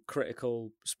whole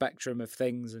critical spectrum of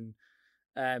things, and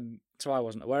so I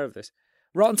wasn't aware of this.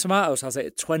 Rotten Tomatoes has it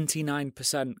at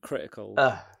 29% critical,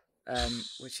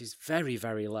 which is very,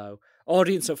 very low.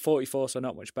 Audience at 44, so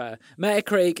not much better.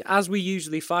 Metacritic, as we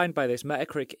usually find by this,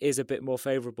 Metacritic is a bit more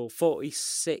favourable.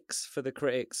 46 for the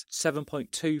critics,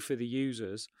 7.2 for the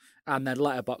users, and then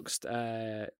Letterboxd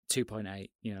 2.8.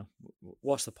 You know,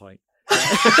 what's the point?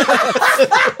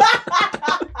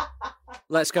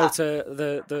 Let's go to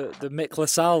the Mick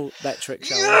LaSalle metric,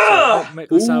 shall we? So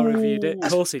Mick LaSalle reviewed it. Of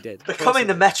course he did. Becoming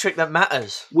the metric that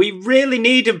matters. We really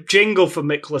need a jingle for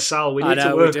Mick LaSalle. We need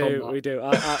to work on that. We do.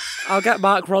 I'll get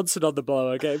Mark Ronson on the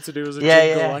blower, get him to do us a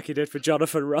jingle like he did for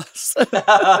Jonathan Ross.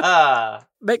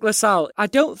 Mick LaSalle, I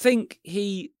don't think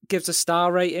he gives a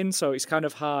star rating, so it's kind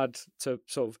of hard to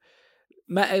sort of...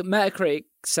 Metacritic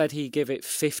said he give it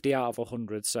 50 out of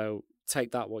 100, so...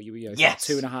 Take that what you yes.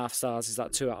 2.5 stars, is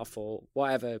that 2 out of 4,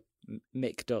 whatever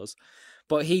Mick does.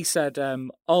 But he said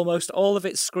almost all of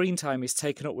its screen time is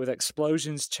taken up with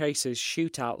explosions, chases,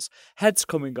 shootouts, heads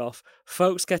coming off,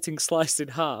 folks getting sliced in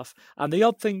half. And the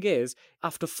odd thing is,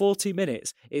 after 40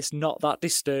 minutes, it's not that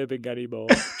disturbing anymore,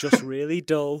 just really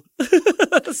dull.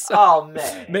 So,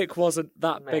 man. Mick wasn't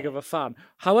that big of a fan.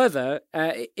 However,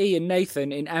 Ian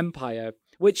Nathan in Empire,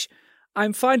 which...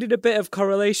 I'm finding a bit of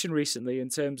correlation recently in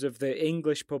terms of the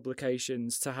English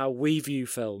publications to how we view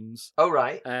films. Oh,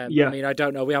 right. I mean, I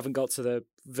don't know. We haven't got to the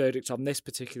verdict on this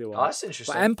particular one. Oh, that's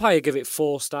interesting. But Empire give it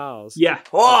 4 stars. Yeah.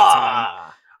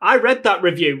 I read that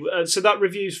review. So that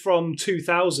review's from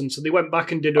 2000. So they went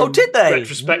back and did a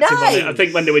retrospective on it. I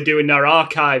think when they were doing their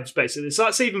archives, basically. So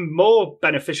that's even more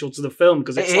beneficial to the film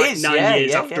because it's like 9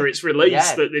 years after its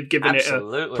release that they've given it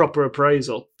a proper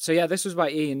appraisal. So yeah, this was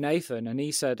by Ian Nathan, and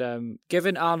he said,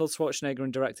 given Arnold Schwarzenegger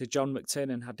and director John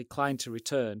McTiernan had declined to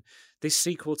return, this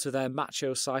sequel to their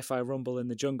macho sci-fi Rumble in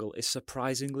the Jungle is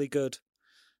surprisingly good.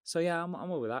 So yeah, I'm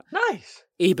all with that. Nice.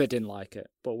 Ebert didn't like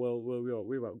it, but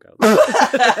we won't go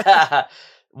there.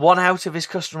 1 out of his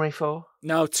customary 4?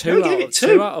 No, 2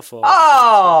 out of 4.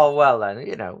 Oh, well then,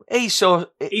 you know.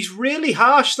 He's really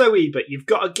harsh though, Ebert. You've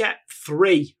got to get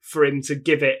 3 for him to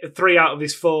give it, 3 out of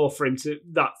his 4 for him to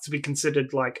be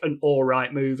considered like an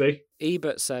alright movie.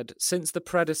 Ebert said, since The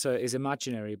Predator is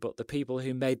imaginary, but the people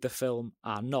who made the film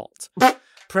are not.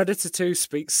 Predator 2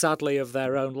 speaks sadly of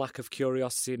their own lack of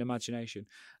curiosity and imagination.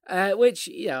 Which,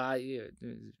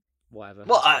 whatever.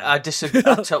 Well, I disagree.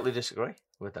 I totally disagree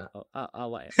with that. I'll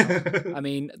let it know. I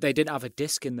mean, they didn't have a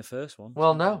disc in the first one.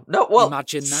 Well, no. Well,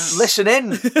 imagine that. Listen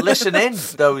in,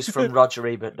 those from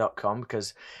RogerEbert.com,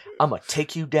 because I'm going to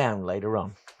take you down later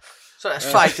on. So let's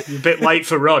fight. A bit late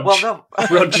for Rog. Well, no.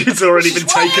 Roger's already been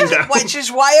taken down. Which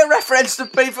is why I referenced the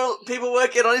people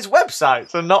working on his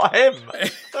website and not him.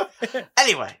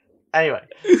 Anyway. Why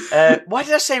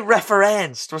did I say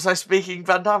referenced? Was I speaking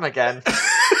Van Damme again?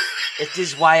 It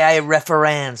is why I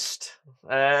referenced.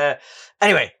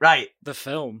 Anyway, right. The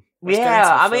film.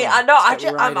 I mean, I know.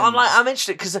 I'm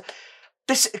interested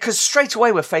because straight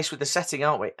away we're faced with the setting,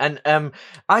 aren't we? And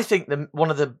I think one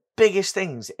of the biggest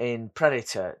things in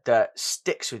Predator that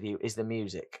sticks with you is the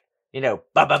music. You know,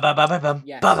 totally.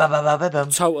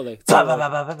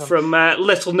 From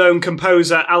little-known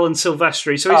composer Alan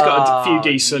Silvestri, so he's got a few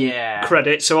decent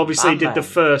credits. So obviously he did the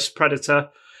first Predator.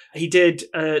 He did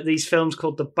these films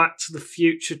called the Back to the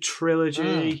Future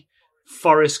trilogy,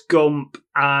 Forrest Gump,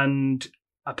 and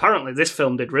apparently this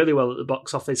film did really well at the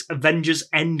box office, Avengers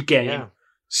Endgame. Yeah.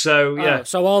 So, yeah.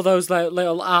 So all those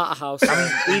little art house.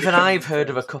 I mean, even I've heard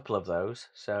of a couple of those,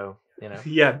 so... You know.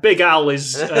 Yeah, Big Al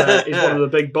is one of the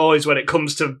big boys when it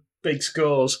comes to big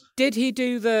scores. Did he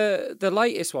do the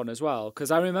latest one as well? Because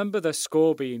I remember the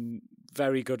score being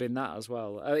very good in that as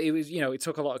well. It was, it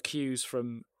took a lot of cues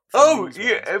from. For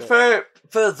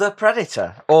the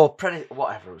Predator or Predator,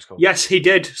 whatever it was called. Yes, he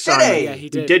did. Simon. Yeah, he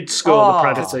did. He did score the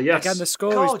Predator. Yes, again, the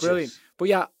score is brilliant. But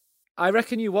yeah, I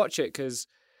reckon you watch it because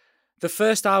the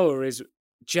first hour is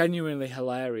genuinely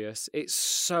hilarious. It's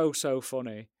so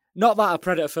funny. Not that a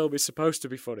Predator film is supposed to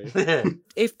be funny.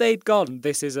 If they'd gone,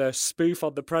 this is a spoof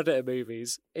on the Predator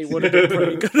movies, it would have been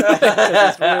pretty good.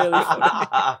 It's really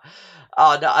funny.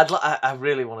 Oh no, I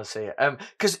really want to see it.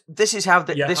 Because this is how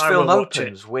this film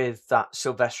opens with that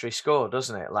Silvestri score,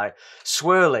 doesn't it? Like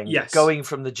swirling, going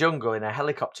from the jungle in a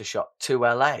helicopter shot to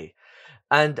LA.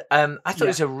 And I thought it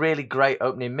was a really great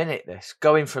opening minute, this,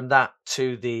 going from that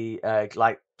to the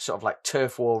sort of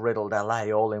turf war riddled LA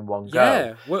all in one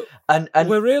go. Yeah, and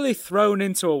we're really thrown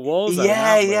into a war zone.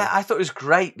 Yeah, I thought it was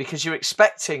great because you're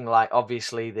expecting,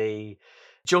 obviously the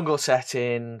jungle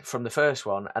setting from the first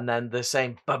one, and then the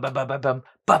same bum bum bum bum bum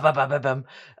bum bum bum bum,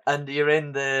 and you're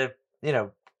in the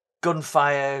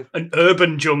gunfire, an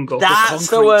urban jungle. That's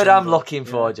the word jungle. I'm looking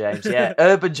for, James. Yeah,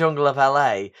 urban jungle of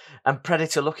LA, and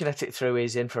Predator looking at it through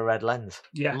his infrared lens.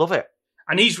 Yeah, love it.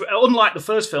 And he's, unlike the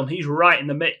first film, he's right in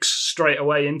the mix straight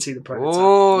away into the Predator.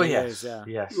 Oh yes,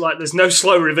 yes. There's no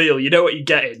slow reveal. You know what you're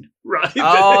getting, right?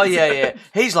 Oh yeah.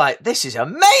 He's like, this is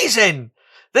amazing.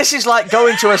 This is like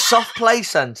going to a soft play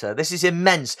centre. This is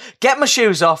immense. Get my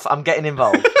shoes off. I'm getting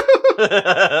involved.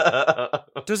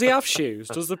 Does he have shoes?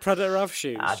 Does the Predator have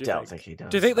shoes? I don't think he does.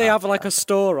 Do you think they have a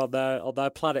store on their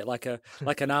planet, like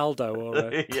an Aldo or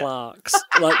a Clark's,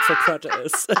 for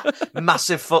Predators?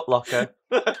 Massive Foot Locker.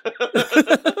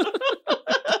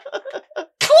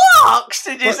 Clark's?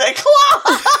 Did you say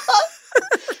Clark's?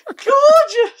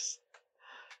 Gorgeous.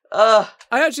 I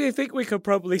actually think we could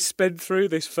probably spin through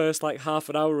this first half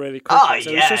an hour really quickly. Oh,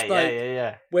 so it's just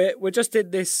We're just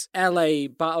in this LA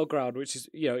battleground, which is,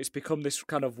 it's become this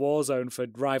kind of war zone for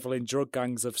rivaling drug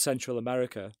gangs of Central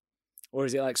America, or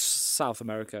is it South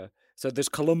America? So there's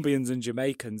Colombians and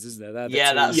Jamaicans, isn't there?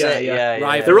 That's it.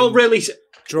 Yeah. They're all really.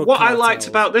 What cartels. I liked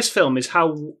about this film is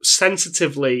how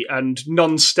sensitively and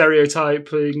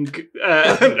non-stereotyping,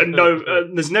 and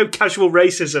there's no casual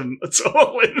racism at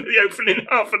all in the opening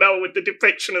half an hour with the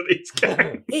depiction of these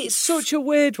gangs. It's such a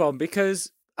weird one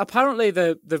because apparently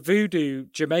the Voodoo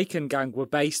Jamaican gang were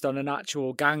based on an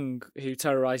actual gang who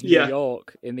terrorized New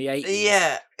York in the 80s.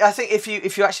 Yeah, I think if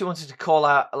you actually wanted to call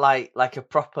out like a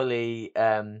properly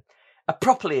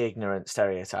ignorant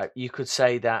stereotype, you could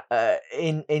say that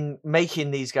in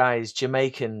making these guys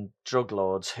Jamaican drug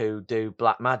lords who do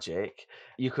black magic,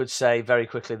 you could say very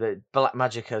quickly that black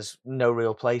magic has no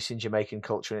real place in Jamaican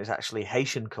culture, and it's actually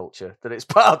Haitian culture that it's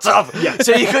part of. Yeah.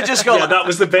 So you could just go... Yeah, that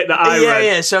was the bit that I read.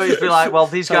 Yeah, so it'd be like, well,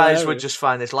 these guys would just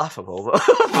find this laughable.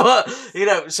 But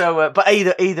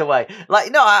either way.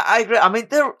 I agree. I mean,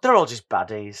 they're all just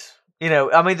baddies.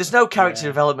 There's no character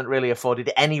development really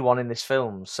afforded anyone in this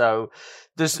film, so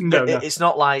it's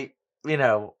not like, I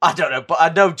don't know, but I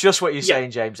know just what you're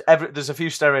saying, James. There's a few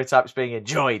stereotypes being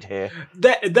enjoyed here.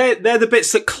 They're the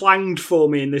bits that clanged for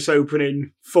me in this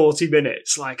opening 40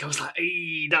 minutes. I was like,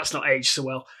 that's not aged so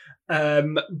well.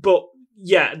 But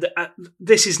yeah,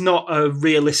 this is not a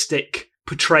realistic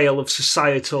portrayal of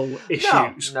societal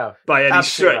issues by any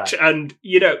stretch. Right. And,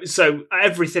 so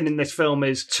everything in this film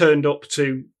is turned up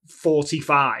to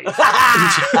 45 in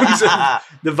terms of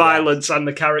the violence and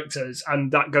the characters,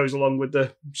 and that goes along with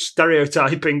the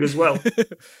stereotyping as well.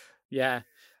 Yeah.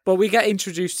 But we get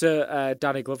introduced to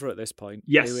Danny Glover at this point.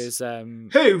 Yes. Who is...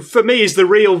 who, for me, is the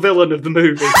real villain of the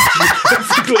movie.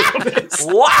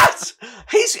 What?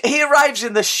 He arrives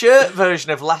in the shirt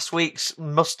version of last week's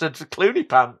Mustard Clooney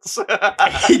pants.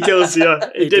 He does, yeah.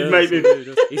 He did make me...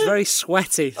 He's very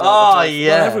sweaty. Oh,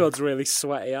 yeah. Well, everyone's really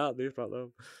sweaty, aren't they?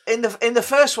 In the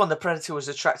first one, the Predator was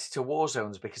attracted to war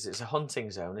zones because it's a hunting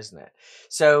zone, isn't it?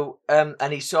 So, and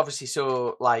he obviously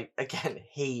saw,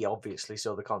 he obviously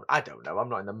saw the con. I don't know. I'm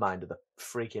not in the mind of the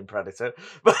freaking Predator,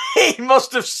 but he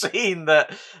must have seen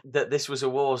that this was a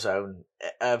war zone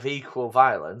of equal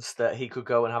violence that he could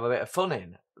go and have a bit of fun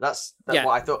in. That's what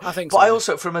I thought. I think but so. I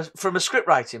also, from a script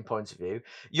writing point of view,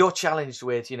 you're challenged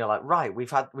with, right, we've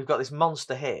got this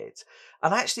monster hit,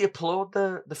 and I actually applaud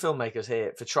the filmmakers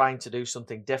here for trying to do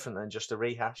something different than just a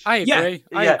rehash. I agree.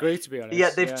 I agree, to be honest. Yeah,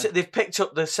 they've picked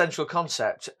up the central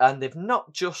concept and they've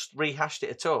not just rehashed it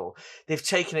at all. They've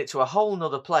taken it to a whole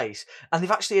nother place and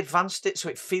they've actually advanced it so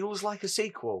it feels like a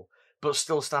sequel, but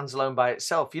still stands alone by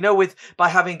itself. By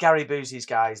having Gary Busey's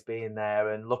guys being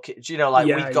there and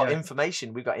we've got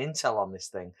information, we've got intel on this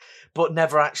thing, but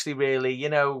never actually really,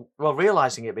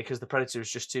 realizing it because the Predator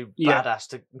is just too badass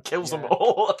to kill them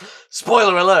all.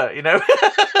 Spoiler alert,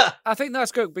 I think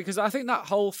that's good because I think that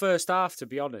whole first half, to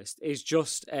be honest, is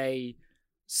just a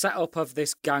setup of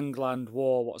this gangland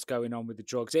war, what's going on with the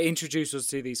drugs. It introduced us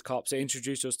to these cops. It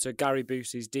introduced us to Gary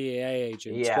Busey's DEA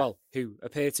agents, who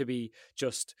appear to be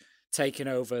just taking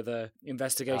over the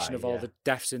investigation of all the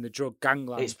deaths in the drug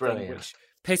gangland. It's brilliant. Which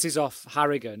pisses off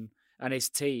Harrigan and his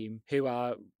team, who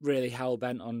are really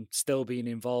hell-bent on still being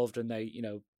involved, and they,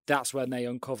 that's when they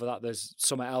uncover that there's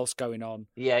something else going on.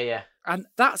 Yeah. And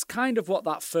that's kind of what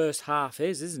that first half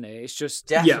is, isn't it? It's just...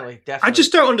 Definitely. I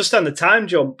just don't understand the time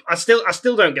jump. I still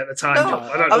don't get the time jump.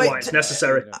 I don't know why it's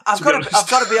necessary. I've got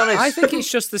to be honest. I think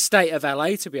it's just the state of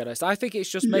LA, to be honest. I think it's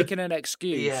just making an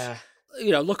excuse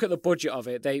look at the budget of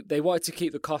it. They wanted to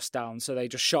keep the cost down, so they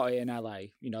just shot it in LA.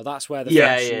 That's where the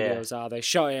film studios are. They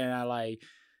shot it in LA.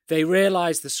 They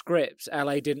realised the script,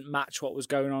 LA didn't match what was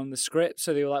going on in the script,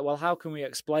 so they were like, well, how can we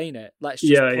explain it? Let's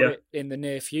just put it in the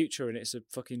near future and it's a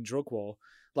fucking drug war.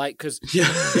 Like, because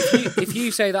if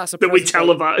you say that's a that we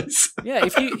televise,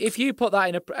 if you put that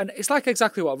in and it's like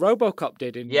exactly what RoboCop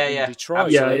did in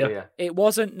Detroit. It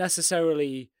wasn't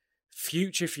necessarily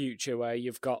future where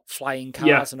you've got flying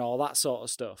cars and all that sort of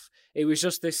stuff. It was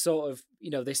just this sort of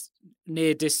this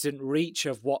near distant reach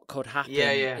of what could happen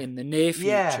in the near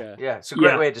future. It's a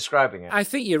great way of describing it. I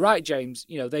think you're right, James.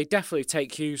 They definitely take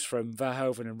cues from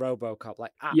Verhoeven and RoboCop,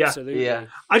 like absolutely.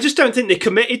 I just don't think they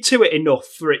committed to it enough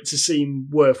for it to seem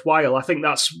worthwhile. I think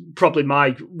that's probably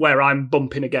where I'm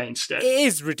bumping against it. It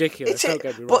is ridiculous. Don't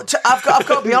get me wrong. But I've got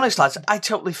to be honest, lads. I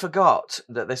totally forgot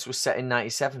that this was set in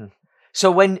 97. So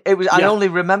when it was, I only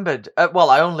remembered.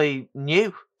 I only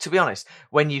knew, to be honest,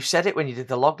 when you said it, when you did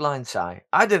the logline side.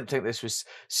 I didn't think this was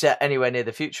set anywhere near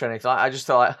the future or anything. I just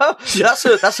thought,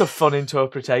 that's a fun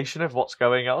interpretation of what's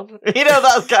going on.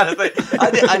 That kind of thing.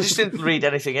 I just didn't read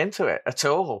anything into it at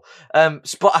all.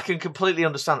 But I can completely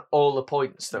understand all the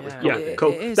points that was coming. Yeah,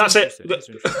 cool. That's it.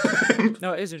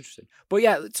 No, it is interesting. But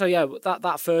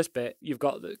that first bit, you've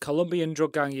got the Colombian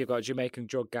drug gang, you've got a Jamaican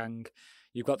drug gang.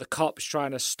 You've got the cops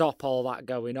trying to stop all that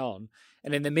going on.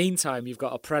 And in the meantime, you've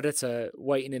got a predator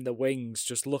waiting in the wings,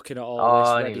 just looking at all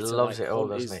this. And he loves it all,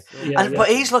 doesn't he? But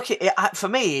he's looking, for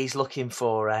me, he's looking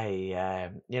for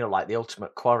a, like the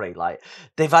ultimate quarry. Like,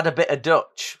 they've had a bit of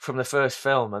Dutch from the first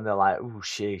film, and they're like, oh,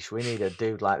 sheesh, we need a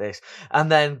dude like this. And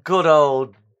then good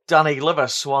old Danny Glover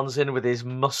swans in with his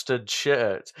mustard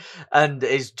shirt and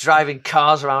is driving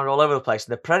cars around all over the place.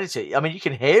 And the Predator, I mean, you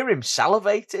can hear him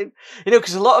salivating,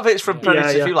 because a lot of it's from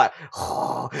Predator. You like,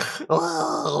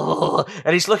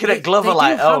 and he's looking at Glover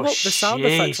like, oh,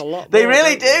 shit. They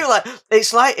really do. Like,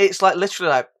 it's like literally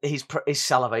like he's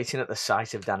salivating at the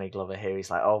sight of Danny Glover here. He's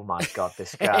like, oh my God,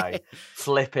 this guy,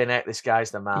 flipping it. This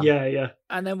guy's the man. Yeah.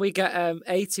 And then we get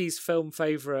 80s film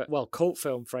favourite, cult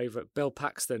film favourite, Bill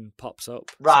Paxton pops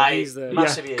up. Right. So he's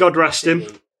the God rest him.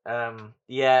 And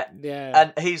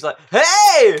he's like,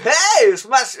 hey, it's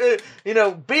my,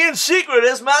 being secret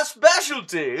is my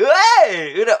specialty.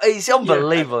 Hey, he's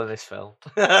unbelievable in this film.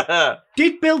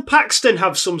 Did Bill Paxton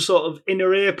have some sort of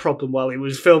inner ear problem while he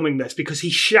was filming this? Because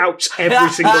he shouts every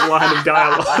single line of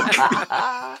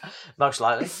dialogue. Most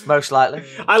likely.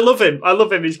 I love him.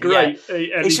 He's great.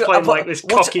 And he's playing like this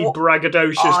cocky,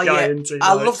 braggadocious guy. Isn't he?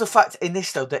 I love the fact in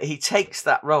this, though, that he takes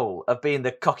that role of being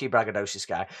the cocky, braggadocious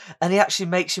guy, and he actually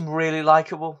makes him really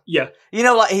likeable. Yeah.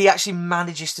 Like he actually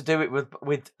manages to do it with.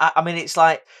 I mean, it's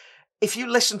like, if you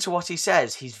listen to what he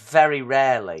says, he's very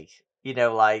rarely,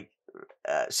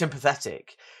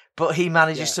 sympathetic, but he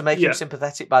manages to make him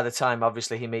sympathetic by the time,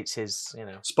 obviously, he meets his,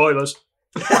 Spoilers.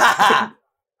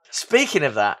 Speaking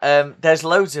of that, there's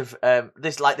loads of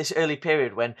this early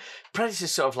period when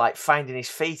Predator's sort of like finding his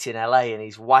feet in LA, and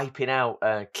he's wiping out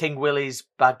King Willie's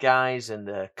bad guys and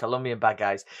the Colombian bad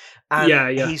guys,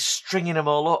 and he's stringing them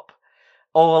all up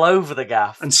all over the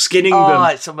gaff and skinning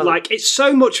them. It's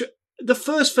so much. The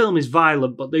first film is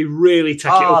violent, but they really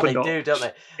take it up a notch. They do, don't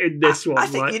they? In this one, I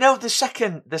think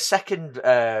the second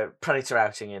Predator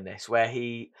outing in this, where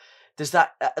there's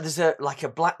a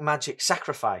black magic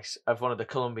sacrifice of one of the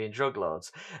Colombian drug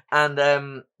lords,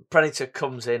 and Predator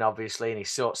comes in, obviously, and he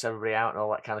sorts everybody out and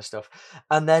all that kind of stuff.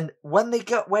 And then when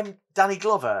Danny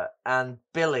Glover and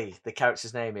Billy, the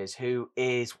character's name is, who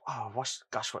is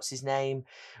what's his name?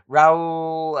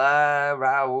 Raul.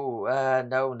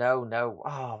 No.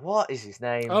 Oh, what is his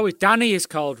name? Oh, Danny is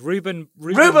called Ruben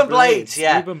Blades.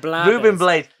 Yeah, Ruben Blades. Ruben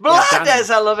Blades. Blades.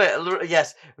 I love it.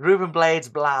 Yes, Ruben Blades.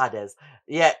 Blades.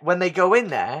 Yeah, when they go in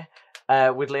there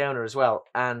with Leona as well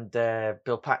and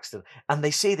Bill Paxton, and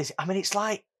they see this, I mean, it's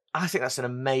like, I think that's an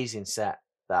amazing set.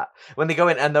 That when they go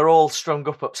in and they're all strung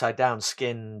up upside down,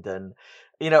 skinned, and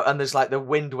and there's like the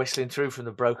wind whistling through from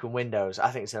the broken windows. I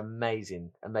think it's an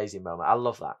amazing moment. I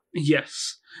love that.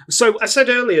 Yes. So I said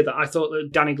earlier that I thought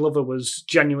that Danny Glover was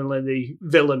genuinely the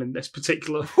villain in this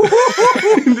particular film.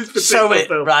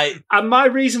 Right. And my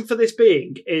reason for this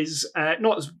being is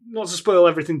not to spoil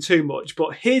everything too much,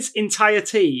 but his entire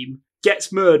team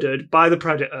gets murdered by the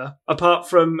Predator, apart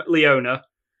from Leona,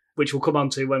 which we'll come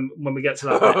on to when we get to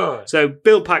that bit. So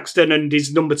Bill Paxton and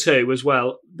his number 2 as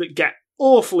well, that get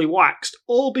awfully waxed,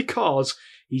 all because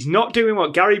he's not doing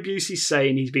what Gary Busey's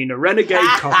saying. He's being a renegade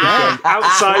cop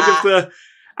outside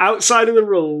of the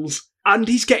rules, and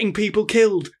he's getting people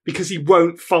killed because he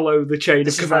won't follow the chain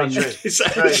of command.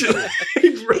 Essentially.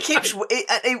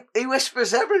 he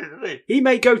whispers everything, doesn't he? He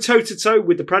may go toe-to-toe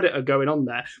with the Predator going on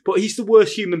there, but he's the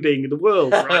worst human being in the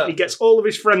world, right? He gets all of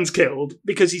his friends killed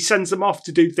because he sends them off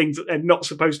to do things that they're not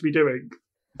supposed to be doing.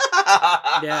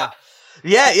 Yeah.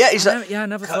 Yeah. He's like, I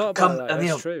never thought about that.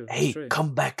 That's true. Hey,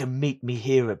 come back and meet me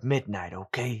here at midnight,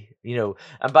 okay?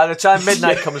 And by the time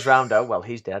midnight comes round, oh well,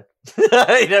 he's dead.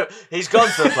 He's gone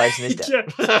to the place and he's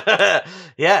dead.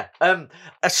 Yeah.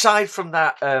 Aside from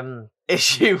that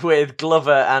issue with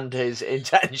Glover and his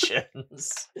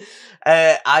intentions,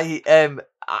 I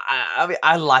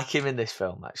like him in this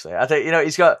film. Actually, I think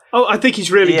he's got. Oh, I think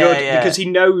he's really good because he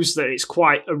knows that it's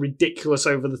quite a ridiculous,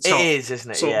 over the top,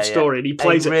 isn't it? Sort of story, and he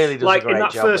plays really it like in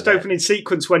that first opening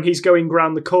sequence when he's going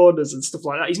round the corners and stuff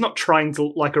like that. He's not trying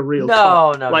to like a real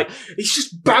cop. No. Like he's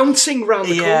just bouncing round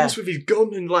the corners with his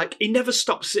gun, and like he never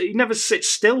stops. He never sits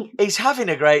still. He's having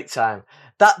a great time.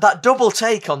 That double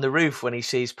take on the roof when he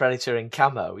sees Predator in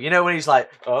camo. When he's like,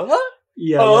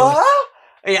 Yeah,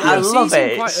 I love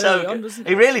it. It's so good.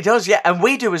 He really does, yeah. And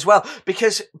we do as well.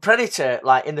 Because Predator,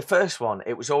 like in the first one,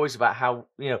 it was always about how,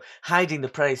 hiding the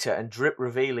Predator and drip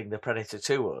revealing the Predator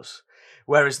to us.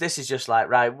 Whereas this is just like,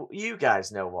 right, you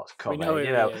guys know what's coming,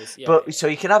 But so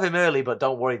you can have him early, but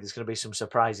don't worry, there's going to be some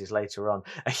surprises later on.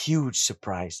 A huge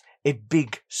surprise. A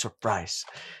big surprise.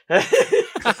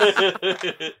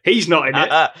 He's not in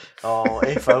it. Oh,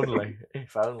 if only.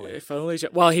 If only.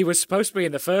 Well, he was supposed to be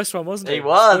in the first one, wasn't he? He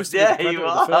was, he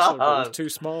was. The first one, but he was too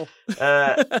small.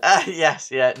 Yes,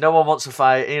 yeah. No one wants to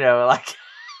fight, like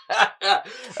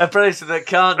a Predator that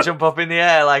can't jump up in the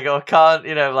air, or can't,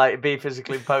 be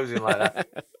physically imposing like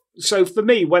that. So for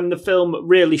me, when the film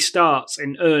really starts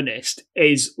in earnest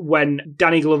is when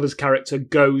Danny Glover's character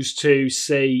goes to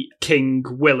see King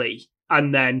Willie,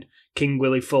 and then King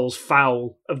Willie falls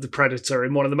foul of the Predator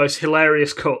in one of the most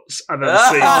hilarious cuts I've ever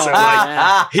seen. So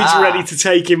he's ready to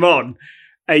take him on.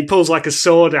 And he pulls like a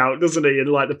sword out, doesn't he? And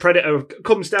like the Predator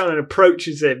comes down and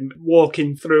approaches him,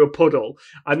 walking through a puddle,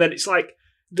 and then it's like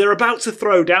they're about to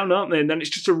throw down, aren't they? And then it's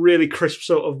just a really crisp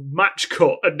sort of match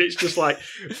cut, and it's just like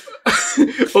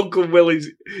Uncle Willie's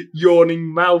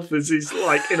yawning mouth as he's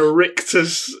like in a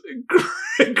rictus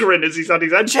grin as he's had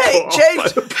his head cut off.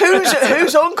 James,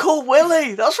 who's Uncle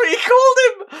Willie? That's what you called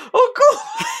him,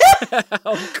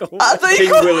 Uncle.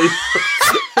 King Willie.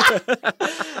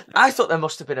 I thought there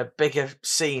must have been a bigger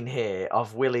scene here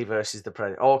of Willie versus the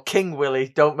Predator, or King Willie.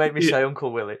 Don't make me say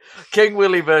Uncle Willie. King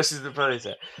Willie versus the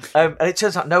Predator. And it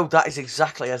turns out, no, that is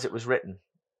exactly as it was written.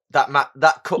 That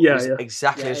cut was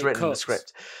exactly as written in the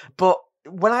script. But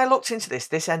when I looked into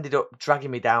this ended up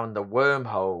dragging me down the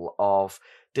wormhole of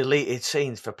deleted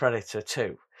scenes for Predator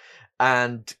 2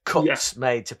 and cuts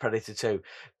made to Predator 2.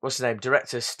 What's the name?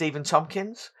 Director Stephen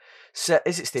Tompkins. So,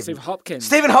 is it Stephen Hopkins?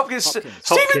 Stephen Hopkins.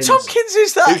 Stephen Tompkins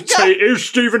is that? Who's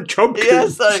Stephen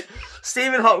Tompkins? Yes,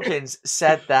 Stephen Hopkins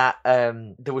said that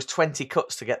there was 20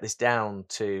 cuts to get this down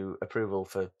to approval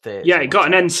for theatres. Yeah, it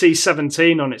got an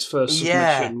NC-17 on its first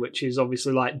submission, which is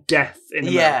obviously like death in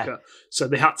America. So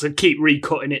they had to keep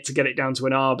recutting it to get it down to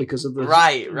an R because of the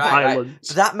violence. Right.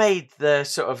 So that made the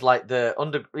sort of like the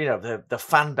the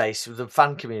fan base, the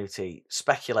fan community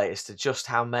speculate as to just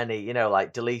how many,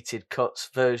 like deleted cuts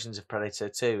versions of Predator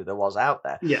 2 there was out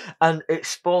there. Yeah. And it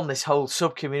spawned this whole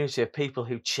sub-community of people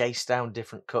who chase down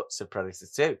different cuts of Predator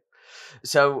 2.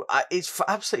 So it's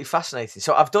absolutely fascinating.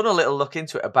 So I've done a little look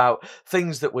into it about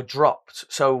things that were dropped.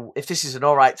 So if this is an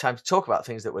all right time to talk about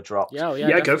things that were dropped.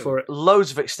 Yeah, go for it.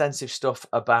 Loads of extensive stuff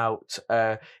about,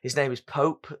 his name is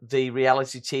Pope, the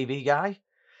reality TV guy.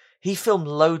 He filmed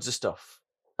loads of stuff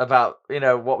about,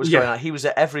 what was going on. He was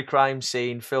at every crime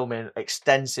scene filming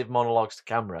extensive monologues to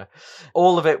camera.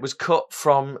 All of it was cut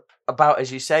from about,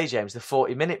 as you say, James, the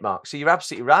 40-minute mark. So you're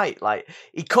absolutely right. Like,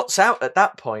 he cuts out at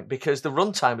that point because the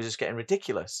runtime is just getting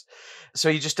ridiculous. So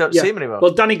you just don't see him anymore.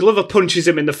 Well, Danny Glover punches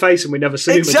him in the face and we never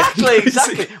see him again.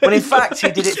 Exactly. When in fact,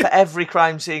 he did it for every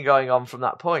crime scene going on from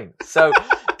that point. So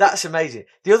that's amazing.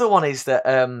 The other one is that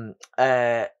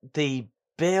the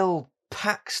Bill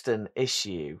Paxton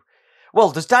issue. Well,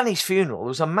 there's Danny's funeral. There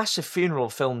was a massive funeral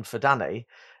filmed for Danny,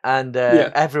 and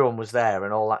everyone was there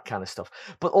and all that kind of stuff.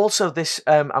 But also this,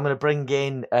 I'm going to bring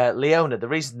in Leona. The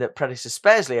reason that Predator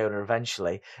spares Leona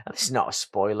eventually, and this is not a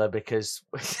spoiler because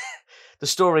the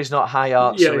story's not high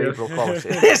art cerebral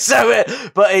quality. So,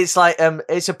 but it's like,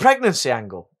 it's a pregnancy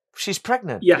angle. She's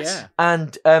pregnant. Yes. Yeah.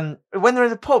 And when they're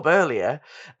in the pub earlier,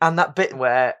 and that bit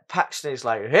where Paxton is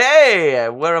like, hey,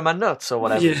 where are my nuts or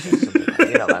whatever.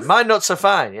 Yeah. Like, my nuts are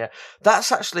fine. Yeah.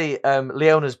 That's actually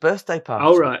Leona's birthday party.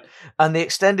 Oh, right. And the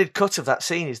extended cut of that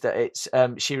scene is that it's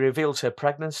she reveals her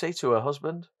pregnancy to her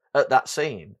husband at that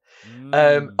scene.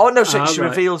 Mm. Oh no, so she right.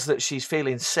 reveals that she's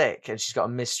feeling sick and she's got a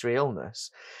mystery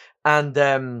illness. And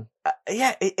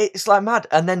it's like mad.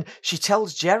 And then she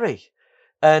tells Jerry.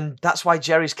 And that's why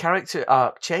Jerry's character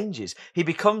arc changes. He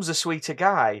becomes a sweeter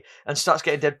guy and starts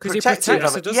getting dead 'Cause he protective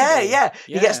protects of her, her. doesn't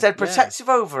he? He gets dead Yeah. protective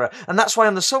over her. And that's why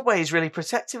on the subway he's really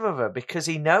protective of her, because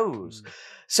he knows.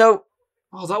 So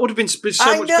Oh, that would have been so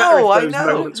I much know, better if I those know.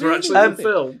 moments were actually Really in the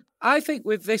film. I think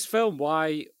with this film,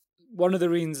 why one of the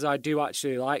reasons I do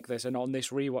actually like this, and on this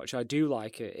rewatch I do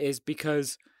like it, is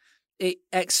because it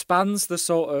expands the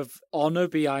sort of honour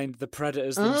behind the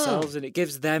Predators themselves, and it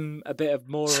gives them a bit of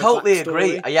more. totally of a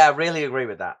backstory. agree. Yeah, I really agree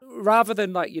with that. Rather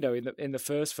than like in the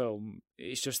first film,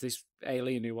 it's just this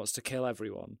alien who wants to kill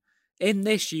everyone. In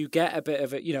this, you get a bit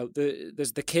of it.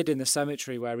 There's the kid in the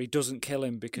cemetery where he doesn't kill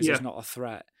him because he's not a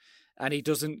threat, and he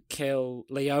doesn't kill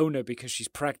Leona because she's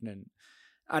pregnant,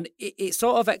 and it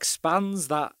sort of expands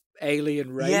that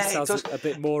alien race as a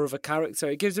bit more of a character.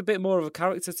 It gives a bit more of a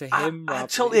character to him. I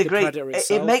totally agree.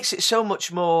 It makes it so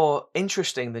much more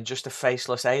interesting than just a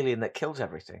faceless alien that kills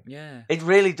everything. Yeah. It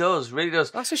really does, really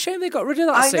does. That's a shame they got rid of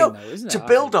that I scene, know. though, isn't it? To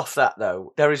build off that,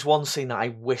 though, there is one scene that I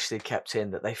wish they'd kept in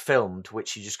that they filmed,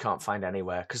 which you just can't find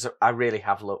anywhere, because I really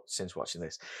have looked since watching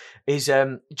this. Do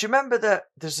you remember that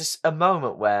there's a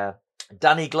moment where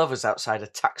Danny Glover's outside a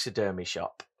taxidermy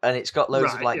shop, and it's got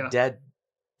loads of dead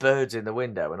birds in the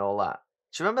window and all that?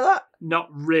 Do you remember that? Not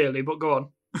really, but go on.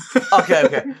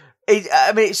 Okay.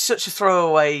 It's such a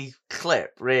throwaway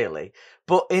clip, really.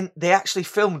 But they actually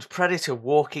filmed Predator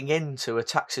walking into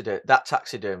that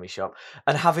taxidermy shop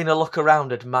and having a look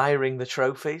around, admiring the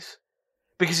trophies.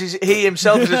 Because he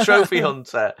himself is a trophy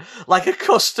hunter. Like a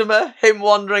customer, him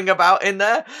wandering about in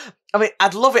there. I mean,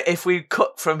 I'd love it if we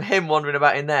cut from him wandering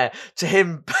about in there to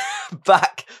him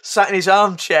back, sat in his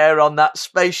armchair on that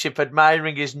spaceship,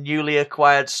 admiring his newly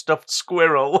acquired stuffed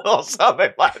squirrel or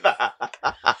something like that.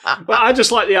 But I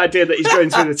just like the idea that he's going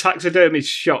through the taxidermy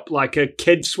shop like a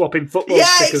kid swapping football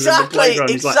stickers in the playground.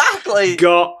 He's Exactly. Like,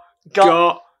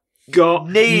 got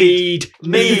need.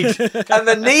 And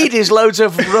the need is loads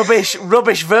of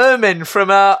rubbish vermin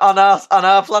from on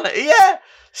our planet. Yeah.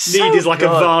 Need is like a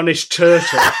varnished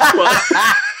turtle.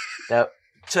 No,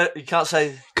 you can't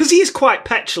say, because he is quite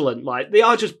petulant. Like, they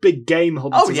are just big game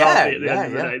hunters. Aren't they, at the end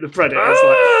of the day, the Predators.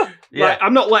 Like,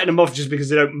 I'm not letting them off just because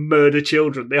they don't murder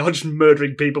children. They are just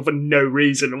murdering people for no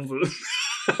reason, other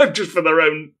than just for their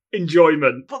own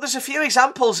enjoyment. But there's a few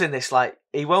examples in this. Like,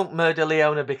 he won't murder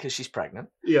Leona because she's pregnant.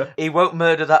 Yeah. He won't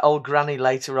murder that old granny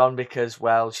later on because,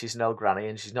 well, she's an old granny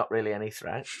and she's not really any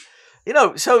threat.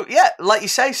 So yeah, like you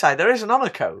say, Si, there is an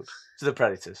honour code to the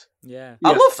Predators. Yeah.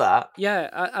 I love that. Yeah,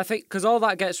 I think because all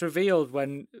that gets revealed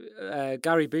when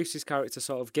Gary Busey's character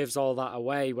sort of gives all that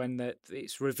away when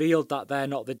it's revealed that they're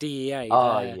not the DEA.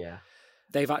 Oh, yeah.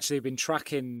 They've actually been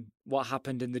tracking what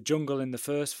happened in the jungle in the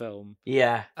first film.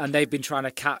 Yeah. And they've been trying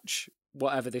to catch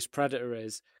whatever this Predator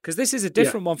is. Because this is a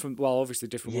different one from, well, obviously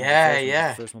different one from the first one.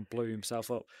 The first one blew himself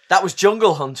up. That was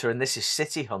Jungle Hunter and this is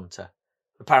City Hunter,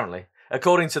 apparently.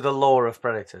 According to the lore of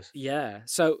Predators. Yeah.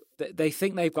 So they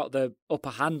think they've got the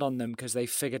upper hand on them because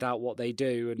they've figured out what they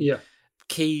do. And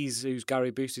Keys, who's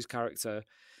Gary Busey's character,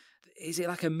 is it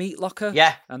like a meat locker?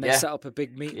 Yeah. And they set up a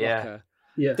big meat locker.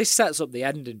 Yeah. This sets up the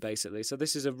ending, basically. So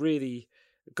this is a really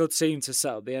good scene to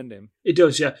set up the ending. It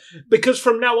does, yeah. Because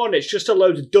from now on, it's just a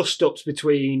load of dust-ups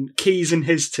between Keys and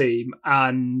his team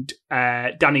and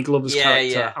Danny Glover's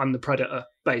character and the Predator,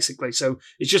 basically. So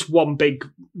it's just one big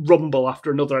rumble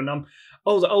after another. And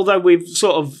although we've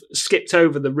sort of skipped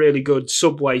over the really good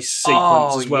subway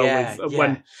sequence as well,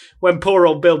 when poor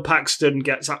old Bill Paxton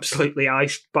gets absolutely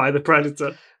iced by the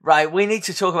Predator. Right, we need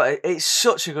to talk about it. It's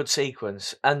such a good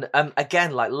sequence. And again,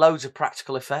 like loads of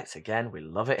practical effects. Again, we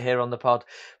love it here on the pod.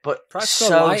 But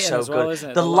so good. Well,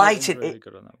 isn't it? The lighting, really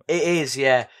good on that. It is,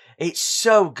 yeah. It's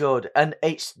so good. And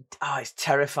it's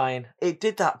terrifying. It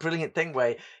did that brilliant thing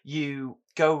where you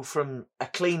go from a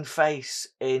clean face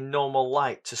in normal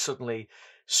light to suddenly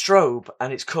strobe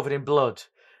and it's covered in blood.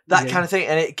 That kind of thing,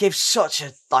 and it gives such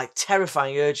a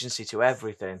terrifying urgency to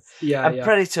everything. And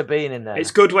Predator being in there,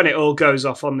 it's good when it all goes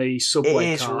off on the subway.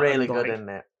 It is really good, isn't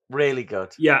it? Really good.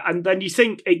 Yeah, and then you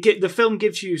think the film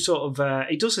gives you sort of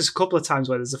it does this a couple of times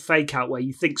where there's a fake out where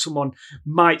you think someone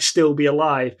might still be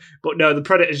alive, but no, the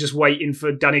Predator's just waiting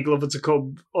for Danny Glover to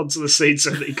come onto the scene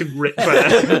so that he can rip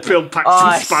Bill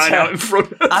Paxton's spine out in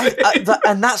front of him.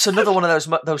 And that's another one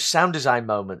of those sound design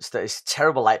moments that is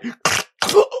terrible, like.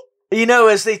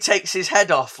 As he takes his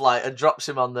head off, and drops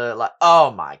him on the,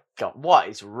 oh my God, what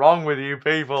is wrong with you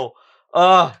people?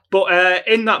 But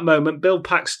in that moment, Bill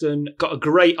Paxton got a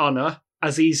great honour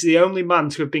as he's the only man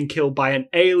to have been killed by an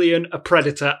alien, a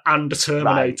predator, and a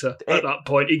Terminator. Right. At that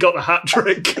point, he got the hat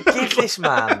trick. Give this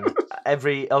man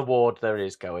every award there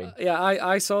is going. Yeah,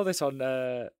 I saw this on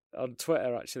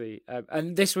Twitter actually,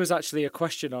 and this was actually a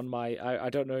question on my. I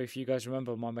don't know if you guys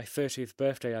remember, on my 30th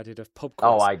birthday, I did a pub quiz.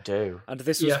 Oh, I do. And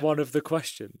this was one of the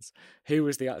questions: who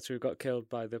was the actor who got killed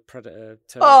by the Predator?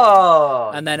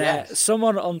 Oh, and then yes.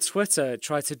 someone on Twitter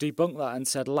tried to debunk that and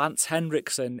said Lance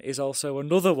Henriksen is also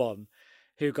another one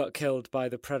who got killed by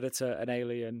the Predator, an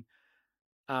alien,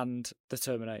 and the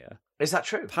Terminator. Is that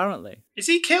true? Apparently. Is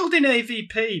he killed in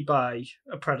AVP by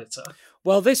a predator?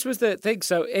 Well, this was the thing.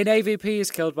 So in AVP,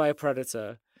 he's killed by a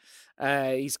Predator.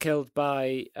 He's killed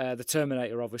by the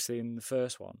Terminator, obviously, in the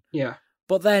first one. Yeah.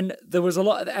 But then there was a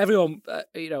lot of everyone,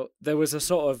 there was a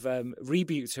sort of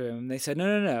reboot to him. And they said,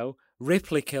 no.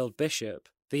 Ripley killed Bishop.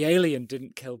 The alien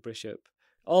didn't kill Bishop.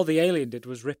 All the alien did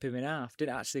was rip him in half.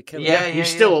 Didn't actually kill him. Yeah, he's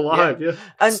still alive. Yeah.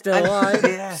 And, still alive.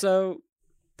 Yeah. So,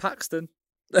 Paxton.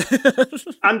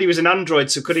 And he was an android,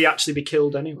 so could he actually be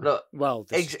killed anyway? Look, well,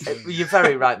 you're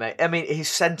very right, mate. I mean, his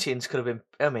sentience could have been.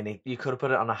 I mean, you could have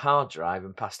put it on a hard drive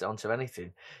and passed it on to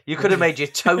anything. You could have made your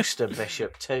toaster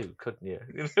Bishop too, couldn't you?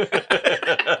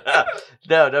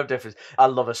 No difference. I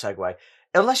love a segue.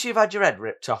 Unless you've had your head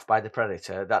ripped off by the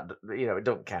Predator, that it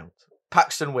don't count.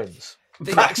 Paxton wins.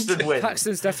 Paxton wins.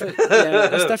 Paxton's definitely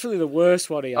that's definitely the worst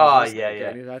one he had. Oh, isn't yeah, it? yeah.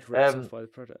 Getting his head ripped off by the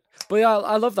Predator. But yeah,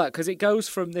 I love that because it goes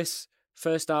from this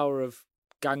first hour of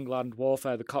gangland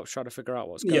warfare, the cops trying to figure out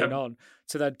what's going on,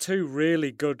 to then three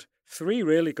really good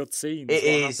scenes. It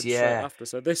is, straight after.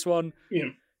 So this one,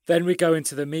 then we go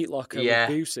into the meat locker with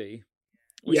Busey,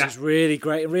 which is really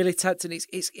great and really tempting.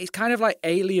 It's kind of like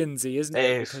Aliens-y, isn't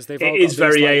it? Because it is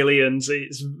very Aliens.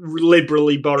 It's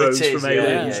liberally borrowed from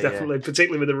Aliens, definitely,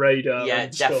 particularly with the radar. Yeah,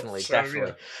 definitely. Can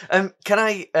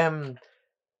I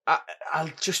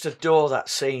just adore that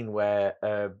scene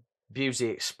where Busey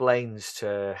explains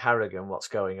to Harrigan what's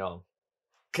going on.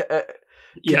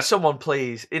 Can someone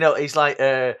please? He's like,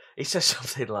 he says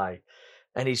something like,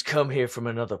 and he's come here from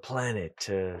another planet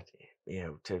to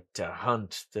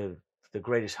hunt the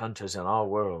greatest hunters in our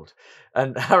world.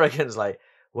 And Harrigan's like,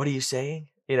 what are you saying?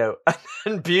 And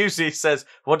Busey says,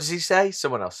 what does he say?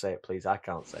 Someone else say it, please. I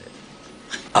can't say it.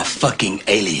 A fucking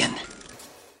alien.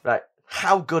 Right.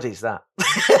 How good is that?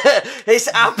 It's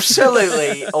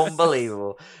absolutely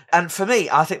unbelievable. And for me,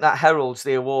 I think that heralds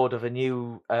the award of a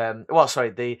new,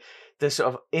 the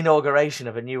sort of inauguration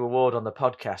of a new award on the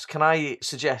podcast. Can I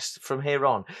suggest from here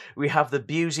on, we have the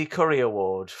Busey Curry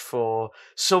Award for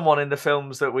someone in the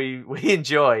films that we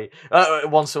enjoy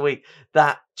once a week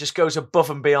that just goes above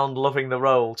and beyond loving the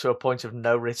role to a point of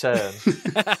no return.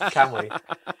 Can we?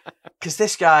 Because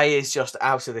this guy is just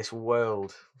out of this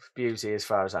world, Busey, as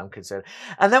far as I'm concerned.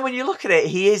 And then when you look at it,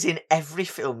 he is in every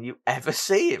film you ever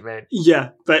see him in. Yeah,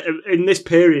 but in this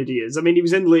period he is. I mean, he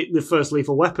was in the first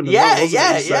Lethal Weapon as well,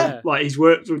 wasn't he? So, like, he's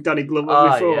worked with Danny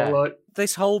Glover before. Yeah. Like,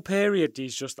 this whole period,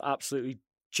 he's just absolutely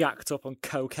jacked up on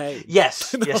cocaine.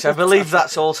 Yes, I believe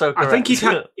that's also correct. I think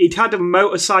he'd had a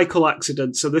motorcycle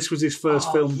accident, so this was his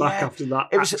first film back after that.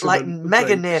 It was like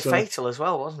mega near fatal as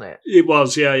well, wasn't it? It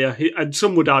was, yeah. And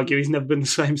some would argue he's never been the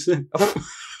same since.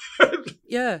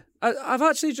 Yeah, I've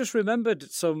actually just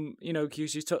remembered some,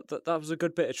 Hughes, you took that was a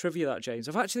good bit of trivia, that, James.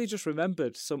 I've actually just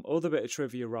remembered some other bit of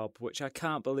trivia, Rob, which I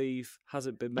can't believe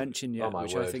hasn't been mentioned yet,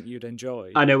 which I think you'd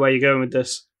enjoy. I know where you're going with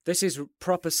this. This is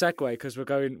proper segue because we're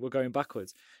going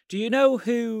backwards. Do you know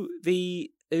who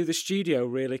the studio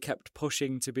really kept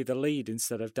pushing to be the lead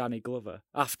instead of Danny Glover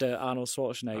after Arnold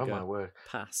Schwarzenegger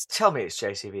passed? Tell me it's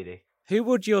JCVD. Who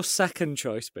would your second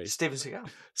choice be? Steven Seagal.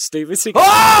 Steven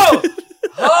Seagal.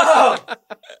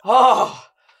 Oh!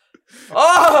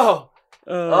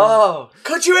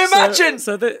 Could you imagine?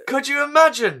 Could you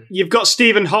imagine? You've got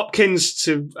Stephen Hopkins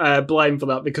to blame for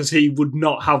that because he would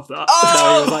not have that.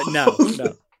 Oh! No, he was like,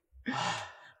 no.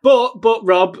 But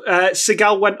Rob,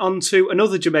 Seagal went on to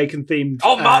another Jamaican-themed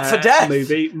Mark for Death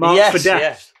movie, Mark for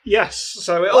Death. Yes,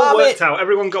 so it all worked out.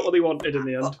 Everyone got what they wanted in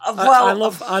the end.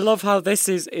 I love how this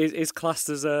is classed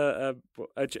as a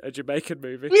Jamaican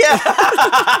movie. Yeah,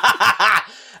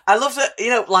 I love that.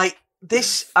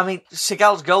 This. I mean,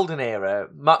 Seagal's golden era.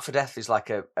 Mark for Death is like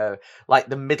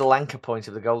the middle anchor point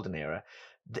of the golden era.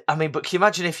 I mean, but can you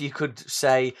imagine if you could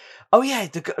say, oh yeah,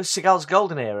 Seagal's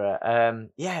golden era.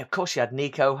 Yeah, of course you had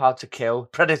Nico, Hard to Kill,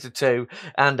 Predator 2,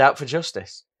 and Out for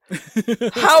Justice.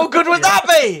 How good would that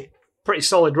be? Pretty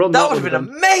solid run. That would have been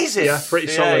amazing. Yeah, pretty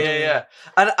solid. Yeah.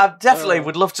 And I definitely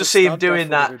would love to see him doing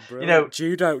that.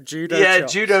 Judo. Yeah,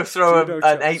 chops. judo throw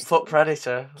an 8-foot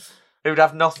predator who would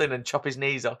have nothing and chop his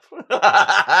knees off.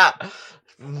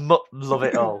 Love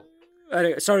it all.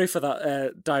 Anyway, sorry for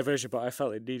that diversion, but I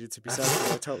felt it needed to be said.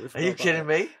 So I totally forgot. Are you kidding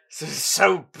me?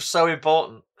 So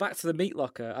important. Back to the meat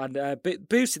locker, and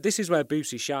Boosie. This is where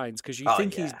Boosie shines because you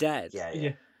think he's dead.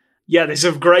 Yeah, there's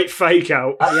a great fake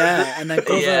out. And then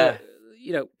Glover,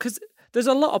 because there's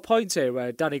a lot of points here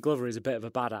where Danny Glover is a bit of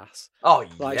a badass. Oh,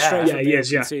 straight from he is.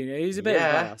 scene, he's a bit of a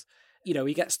badass.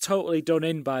 He gets totally done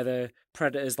in by the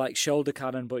Predator's like shoulder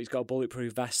cannon, but he's got a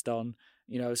bulletproof vest on.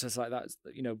 So it's like that's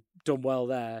done well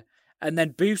there. And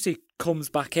then Boosie comes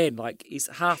back in, like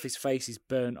half his face is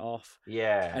burnt off.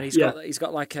 Yeah, and he's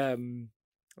got like I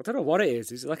don't know what it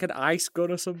is. Is it like an ice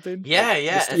gun or something?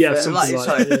 Yeah, something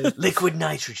like liquid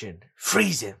nitrogen,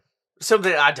 freeze him.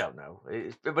 Something I don't know,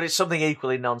 but it's something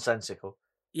equally nonsensical.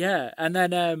 Yeah, and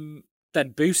then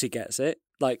Boosie gets it,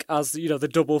 like as the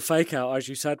double fake out, as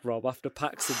you said, Rob. After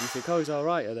Paxton, you think, he's all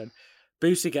right, and then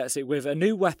Boosie gets it with a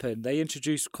new weapon. They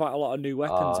introduced quite a lot of new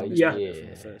weapons in this movie from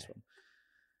the first one.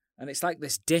 And it's like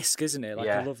this disc, isn't it? Like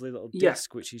a lovely little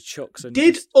disc which he chucks. And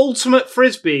Did Ultimate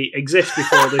Frisbee exist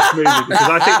before this movie? Because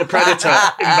I think the Predator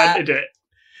invented it.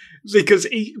 Because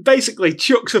he basically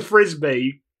chucks a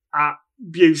frisbee at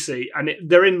Busey, and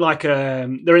they're in like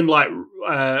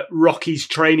Rocky's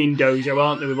training dojo,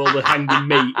 aren't they? With all the hanging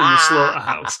meat in the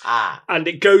slaughterhouse, and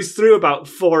it goes through about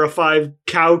 4 or 5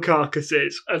 cow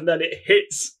carcasses, and then it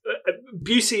hits.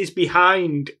 Busey is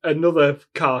behind another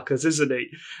carcass, isn't he?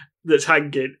 That's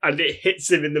hanging, and it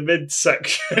hits him in the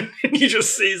midsection, and you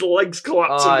just see his legs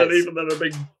collapse underneath, and then a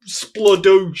big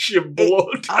splodoosh of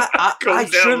blood. I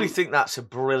truly think that's a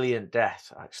brilliant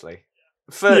death, actually.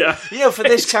 For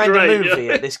this kind of movie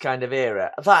at this kind of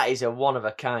era, that is a one of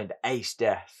a kind ace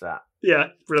death. That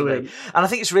brilliant, and I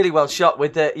think it's really well shot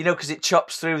with the because it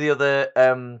chops through the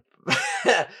other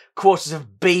quarters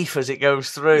of beef as it goes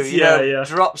through.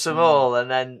 Drops them all, and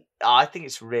then I think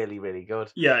it's really, really good.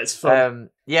 Yeah, it's fun.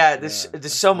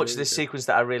 There's so much of this sequence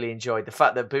that I really enjoyed. The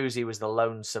fact that Boosie was the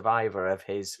lone survivor of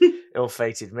his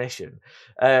ill-fated mission,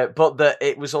 but that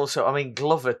it was also,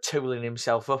 Glover tooling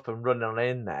himself up and running on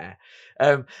in there.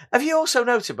 Have you also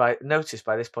noticed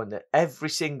by this point that every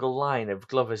single line of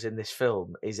Glover's in this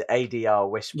film is ADR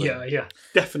whispering? Yeah,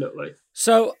 definitely.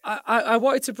 So I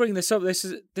wanted to bring this up. It's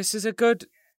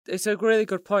a really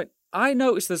good point. I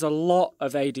noticed there's a lot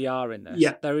of ADR in this.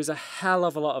 Yeah. There is a hell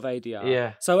of a lot of ADR.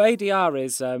 Yeah. So ADR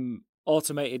is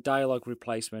automated dialogue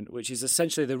replacement, which is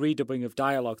essentially the redubbing of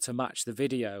dialogue to match the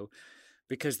video,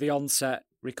 because the on-set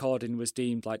recording was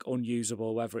deemed like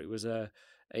unusable, whether it was there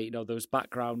was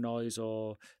background noise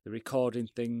or the recording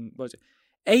thing.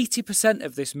 80%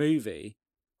 of this movie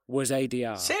was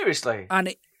ADR. Seriously? I'm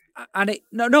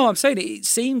saying it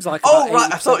seems like. Oh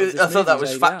right, I thought that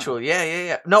was factual.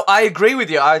 Yeah. No, I agree with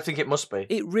you. I think it must be.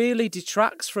 It really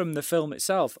detracts from the film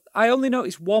itself. I only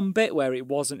noticed one bit where it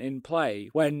wasn't in play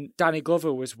when Danny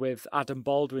Glover was with Adam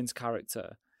Baldwin's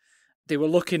character. They were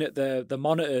looking at the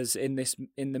monitors in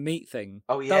the meat thing.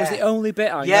 Oh yeah, that was the only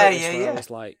bit I noticed where I was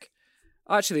like,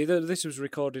 actually, this was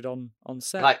recorded on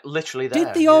set. Like literally there.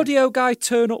 Did the audio guy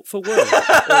turn up for work,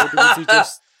 or was he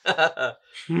just?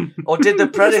 Or did the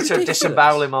Predator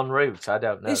disembowel him en route? I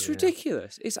don't know. It's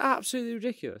ridiculous. It's absolutely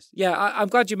ridiculous. Yeah, I'm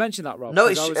glad you mentioned that, Rob. No, I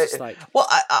was just like,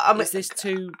 is this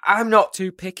too? I'm not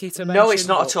too picky to mention. No, it's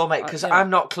not at all, mate. Because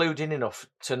I'm not clued in enough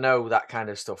to know that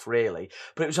kind of stuff, really.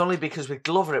 But it was only because with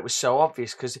Glover it was so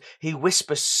obvious because he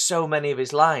whispers so many of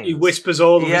his lines. He whispers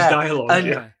all of his dialogue.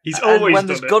 And, he's always when done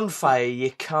there's gunfire, you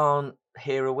can't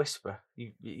hear a whisper.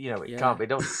 It can't be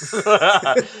done.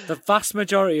 The vast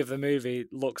majority of the movie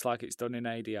looks like it's done in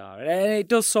ADR, and it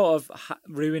does sort of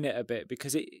ruin it a bit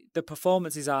because the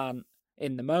performances aren't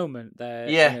in the moment. They're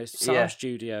in a sound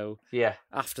studio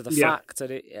after the fact, and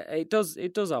it does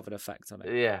have an effect on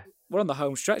it. Yeah. We're on the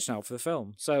home stretch now for the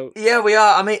film, so yeah, we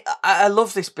are. I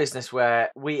love this business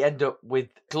where we end up with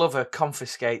Glover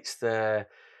confiscates the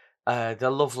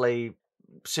lovely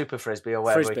Super Frisbee or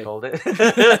whatever he called it,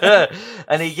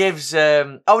 and he gives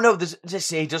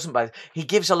he doesn't. He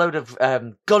gives a load of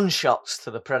gunshots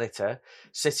to the Predator,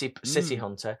 City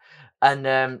Hunter,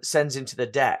 and sends him to the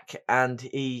deck, and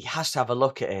he has to have a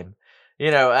look at him,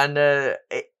 and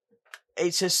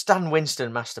it's a Stan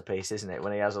Winston masterpiece, isn't it?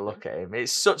 When he has a look at him,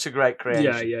 it's such a great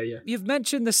creation. Yeah. You've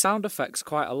mentioned the sound effects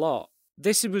quite a lot.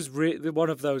 This was really one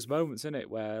of those moments, isn't it,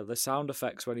 where the sound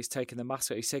effects when he's taking the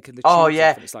mask, he's taking the tube off,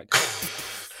 and it's like,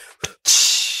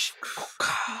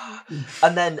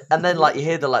 and then like you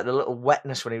hear the little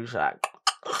wetness when he was like,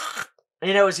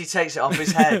 as he takes it off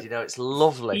his head, it's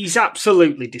lovely. He's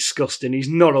absolutely disgusting. He's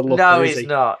not a looker. No, he's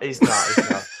not. He's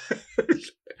not.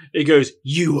 He goes,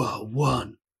 "You are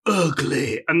one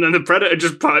ugly," and then the Predator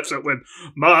just pipes up with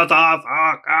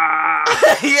 "motherfucker."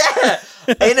 Yeah,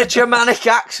 in a Germanic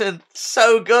accent.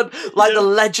 So good. Like the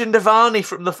legend of Arnie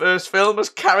from the first film was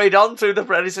carried on through the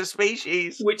predator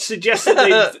species. Which suggests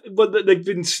that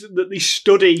they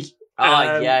study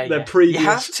their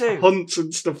previous hunts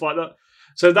and stuff like that.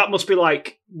 So that must be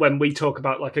like when we talk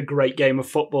about like a great game of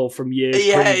football from years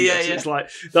previous. Yeah. It's like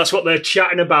that's what they're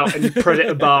chatting about in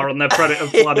Predator Bar on their Predator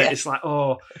planet. It's like,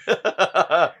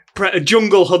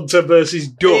 Jungle Hunter versus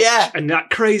Dutch, and that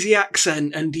crazy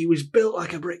accent, and he was built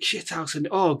like a brick shithouse, and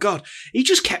oh god, he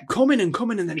just kept coming, and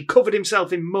then he covered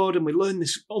himself in mud, and we learned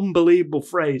this unbelievable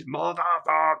phrase, motherfucker.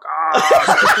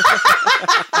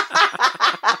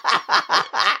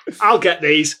 I'll get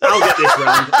this round.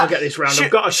 I've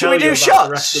got to tell you about the rest of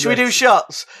this. Should we do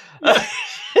shots?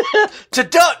 To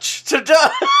Dutch!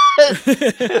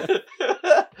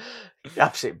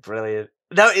 Absolutely brilliant.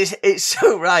 No, it's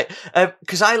so right.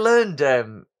 Because I learned...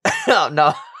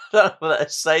 no,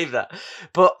 let's save that.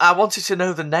 But I wanted to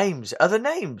know the names. Are the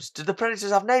names? Do the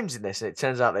predators have names in this? And it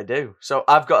turns out they do. So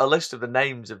I've got a list of the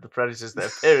names of the predators that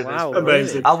appear in this film.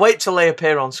 Amazing. I'll wait till they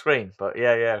appear on screen. But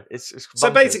yeah. It's so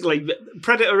basically,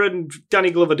 Predator and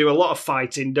Danny Glover do a lot of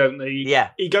fighting, don't they?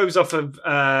 Yeah. He goes off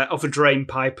a drain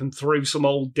pipe and through some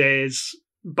old days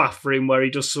bathroom where he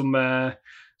does some...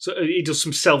 So he does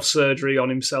some self-surgery on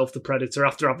himself, the Predator,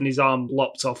 after having his arm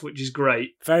lopped off, which is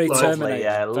great. Very Terminator.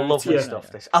 Yeah, lovely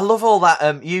stuff. This. I love all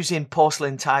that using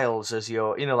porcelain tiles as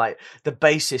your, like the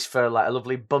basis for like a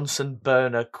lovely Bunsen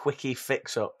burner quickie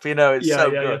fix-up. It's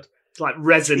so good. Yeah. It's like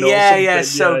resin or something. Yeah,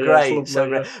 so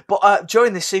great. But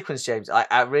during this sequence, James,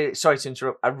 I really, sorry to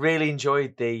interrupt, I really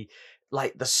enjoyed the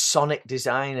sonic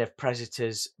design of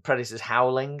Predator's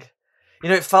howling.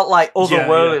 It felt like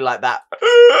otherworldly, like that.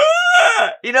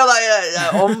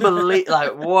 Unbelievable,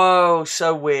 like, whoa,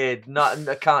 so weird.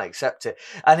 I can't accept it.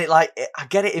 And I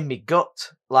get it in my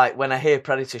gut, like when I hear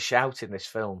Predator shout in this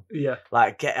film. Yeah.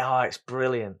 It's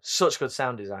brilliant. Such good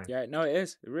sound design. Yeah, no, it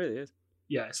is. It really is.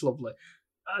 Yeah, it's lovely.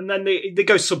 And then they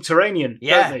go subterranean,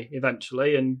 don't they,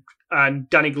 eventually? And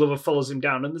Danny Glover follows him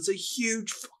down, and there's a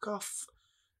huge fuck off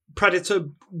Predator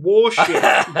warship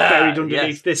buried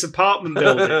underneath this apartment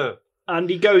building. And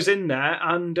he goes in there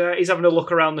and he's having a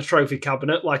look around the trophy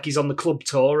cabinet like he's on the club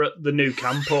tour at the new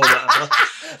camp or whatever.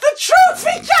 The trophy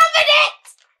cabinet!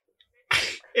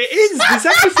 It is. There's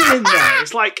everything in there.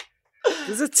 It's like...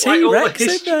 There's a T-Rex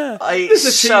in there. There's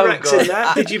a T-Rex in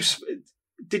there.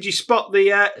 Did you spot the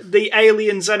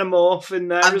alien xenomorph in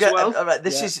there as well? All right,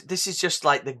 this is just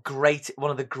like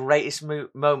one of the greatest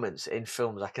moments in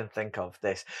films I can think of.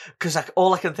 This because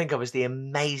all I can think of is the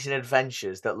amazing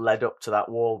adventures that led up to that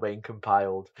wall being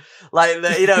compiled. Like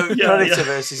Predator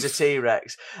versus a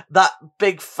T-Rex, that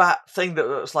big fat thing that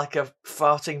looks like a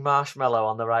farting marshmallow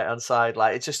on the right hand side.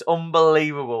 Like it's just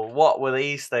unbelievable. What were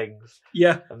these things?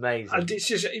 Yeah, amazing. And it's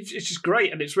just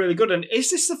great, and it's really good. And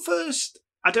is this the first?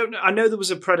 I don't know. I know there was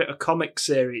a Predator comic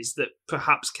series that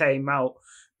perhaps came out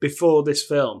before this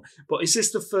film, but is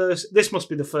this the first? This must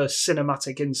be the first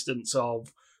cinematic instance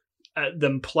of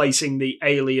them placing the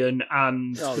alien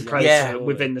and the Predator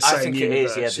within the same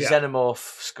universe. It is. Yeah, the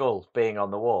xenomorph skull being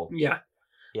on the wall. Yeah.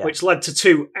 Which led to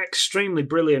two extremely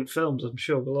brilliant films, I'm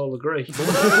sure we'll all agree.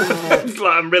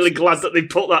 I'm really glad that they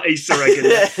put that Easter egg in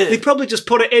there. They probably just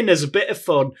put it in as a bit of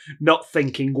fun, not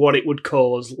thinking what it would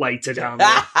cause later down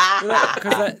there.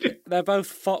 Because they're both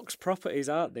Fox properties,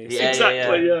 aren't they? Yeah,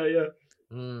 exactly, yeah.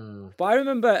 But I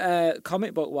remember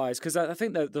comic book wise, because I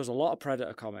think there's a lot of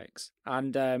Predator comics,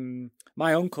 and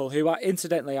my uncle, who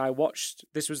incidentally I watched,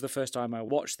 this was the first time I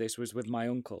watched this, was with my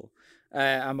uncle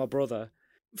and my brother.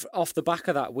 Off the back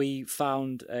of that, we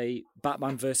found a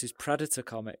Batman versus Predator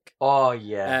comic. Oh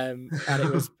yeah, and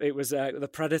it was the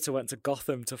Predator went to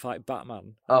Gotham to fight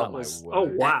Batman. Oh my word! Oh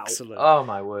wow! Excellent. Oh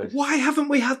my word! Why haven't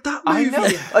we had that movie? I know.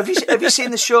 Have you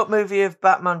seen the short movie of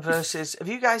Batman versus? Have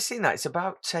you guys seen that? It's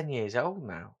about 10 years old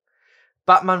now.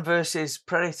 Batman versus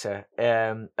Predator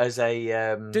as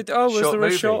a was there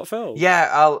a short film?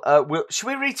 Yeah, should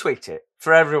we retweet it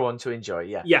for everyone to enjoy?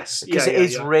 Yeah. Yes. Because it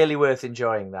is really worth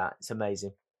enjoying that. It's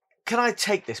amazing. Can I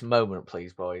take this moment,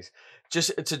 please, boys,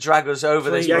 just to drag us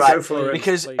over this? Yeah, go for it.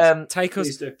 Because take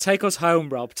us home,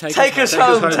 Rob. Take us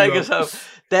home.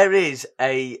 There is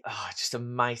just a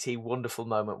mighty, wonderful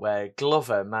moment where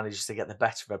Glover manages to get the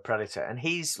better of a Predator, and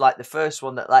he's like the first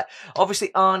one that, like, obviously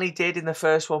Arnie did in the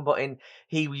first one, but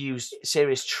he used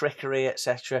serious trickery,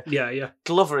 etc. Yeah.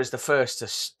 Glover is the first to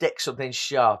stick something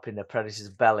sharp in the Predator's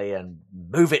belly and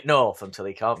move it north until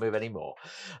he can't move anymore,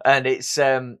 and it's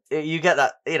you get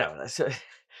that, that's a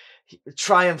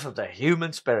triumph of the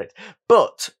human spirit.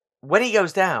 But when he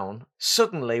goes down,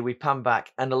 suddenly we pan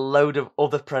back and a load of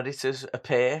other Predators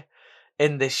appear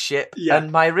in this ship. Yeah.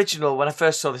 And my original, when I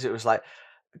first saw this, it was like,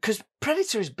 because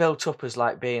Predator is built up as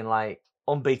like being like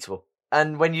unbeatable.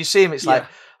 And when you see him, it's like,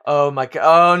 oh my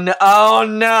God, oh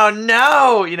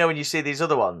no, you know, when you see these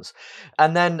other ones.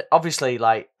 And then obviously,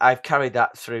 like, I've carried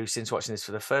that through since watching this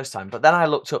for the first time. But then I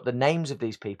looked up the names of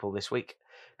these people this week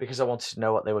because I wanted to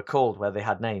know what they were called, where they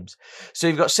had names. So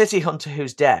you've got City Hunter,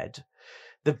 who's dead.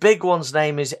 The big one's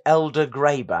name is Elder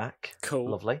Greyback. Cool.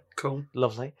 Lovely. Cool.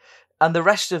 Lovely. And the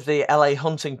rest of the LA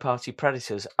Hunting Party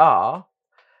Predators are...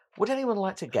 Would anyone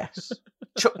like to guess?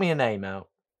 Chuck me a name out.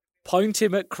 Point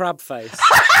him at Crabface.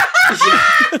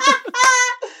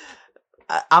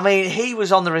 I mean, he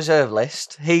was on the reserve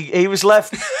list. He was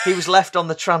left. He was left on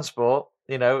the transport.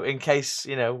 You know, in case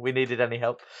we needed any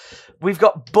help. We've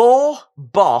got Boar,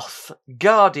 Both,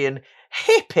 Guardian,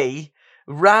 Hippie,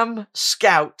 Ram,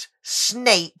 Scout,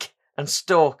 Snake, and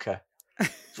Stalker.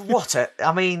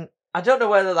 I mean, I don't know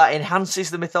whether that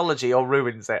enhances the mythology or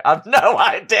ruins it. I've no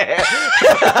idea.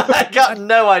 I got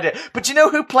no idea. But do you know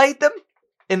who played them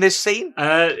in this scene?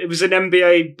 It was an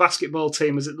NBA basketball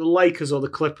team. Was it the Lakers or the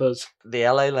Clippers? The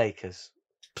LA Lakers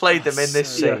played them in this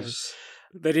scene. Yes.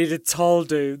 They needed tall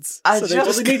dudes. They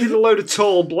needed a load of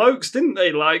tall blokes, didn't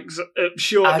they? Like at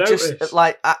short notice.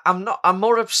 I'm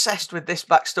more obsessed with this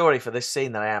backstory for this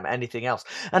scene than I am anything else.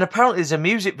 And apparently, there's a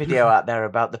music video out there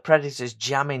about the Predators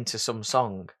jamming to some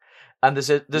song, and there's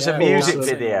a music awesome.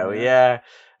 video. Yeah.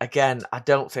 Again, I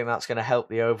don't think that's going to help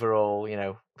the overall,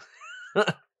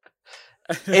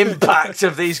 impact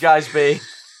of these guys being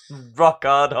rock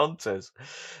hard hunters.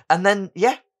 And then,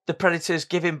 the Predators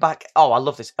give him back, I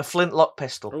love this, a flintlock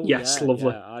pistol. Ooh, Yes,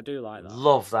 lovely. Yeah, I do like that.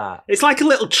 Love that. It's like a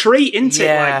little treat, isn't it?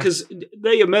 Yeah. Because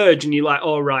they emerge and you're like,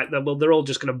 all right, well, they're all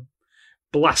just going to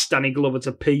blast Danny Glover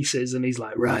to pieces, and he's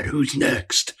like, right, who's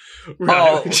next?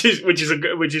 Right, which is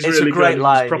really a great good.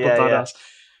 line. It's proper Yeah, badass.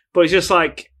 But it's just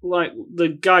like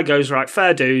the guy goes, right,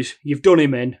 fair dues, you've done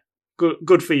him in.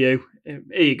 Good for you. Here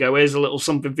you go. Here's a little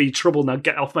something for your trouble. Now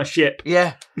get off my ship.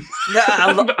 Yeah, no,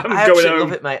 I I'm absolutely going love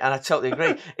home. it, mate, and I totally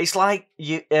agree. It's like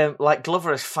like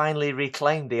Glover has finally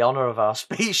reclaimed the honour of our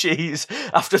species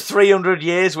after 300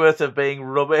 years worth of being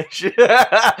rubbish.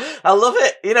 I love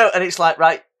it, and it's like,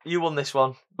 right, you won this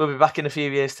one. We'll be back in a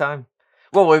few years' time.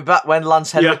 Well, we'll be back when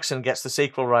Lance Henriksen gets the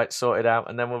sequel rights sorted out,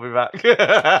 and then we'll be back.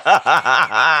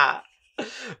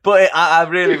 But I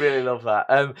really, really love that.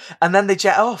 And then they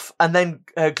jet off, and then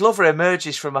Glover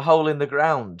emerges from a hole in the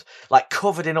ground, like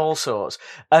covered in all sorts.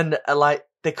 And like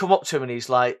they come up to him, and he's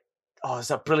like, there's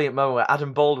that brilliant moment where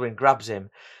Adam Baldwin grabs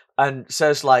him and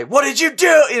says like, "What did you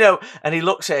do?" And he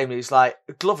looks at him, and he's like,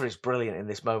 Glover is brilliant in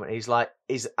this moment. He's like,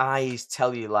 his eyes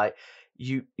tell you like,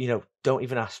 you don't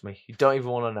even ask me. You don't even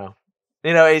want to know.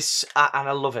 And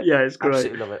I love it. Yeah, it's great.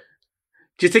 Absolutely love it.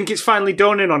 Do you think it's finally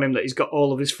dawning on him that he's got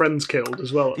all of his friends killed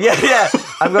as well? Yeah.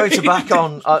 I'm going to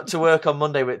work on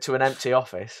Monday to an empty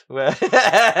office. Yep.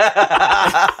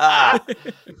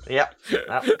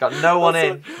 Got no one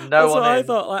in. No one in. I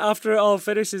thought, like, after it all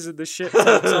finishes and the ship takes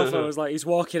off, I was like, he's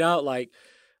walking out like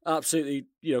absolutely,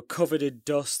 covered in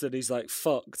dust, and he's like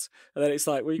fucked. And then it's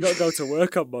like, well, you got to go to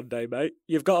work on Monday, mate.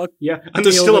 You've got to and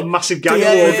there's still a massive gang war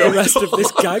going on. The rest of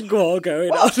this gang war going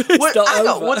on. It's not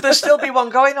over. Would there still be one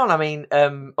going on? I mean,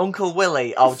 Uncle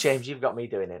Willie. Oh, James, you've got me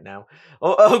doing it now.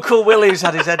 Uncle Willie's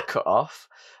had his head cut off,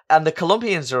 and the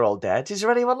Colombians are all dead. Is there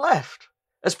anyone left?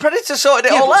 Has Predator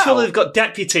sorted it all out? Well, they've got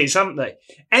deputies, haven't they?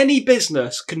 Any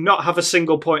business cannot have a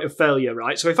single point of failure,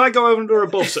 right? So if I go under a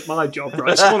bus at my job,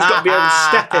 right, someone's got to be able to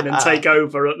step in and take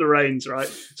over at the reins, right?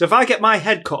 So if I get my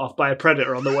head cut off by a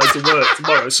predator on the way to work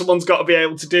tomorrow, someone's got to be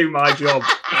able to do my job,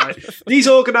 right? These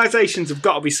organisations have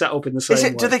got to be set up in the same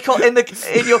way. Do they call in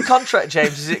your contract,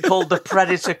 James? Is it called the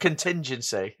Predator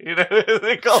Contingency?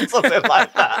 They call something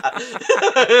like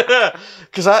that.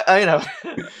 Because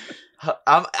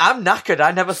I'm knackered. I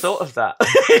never thought of that.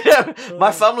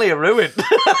 My family are ruined.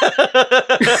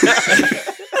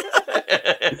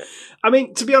 I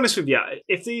mean, to be honest with you,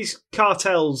 if these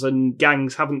cartels and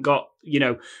gangs haven't got,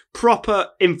 proper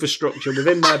infrastructure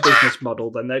within their business model,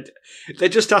 then they're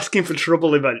just asking for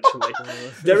trouble eventually.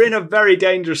 They're in a very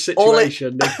dangerous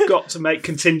situation. They've got to make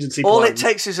contingency plans. All it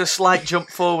takes is a slight jump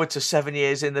forward to 7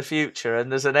 years in the future,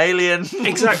 and there's an alien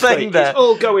exactly. thing there. It's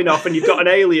all going off, and you've got an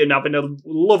alien having a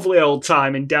lovely old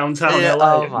time in downtown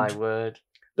LA. Oh, my word.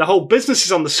 The whole business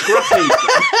is on the scrap heap.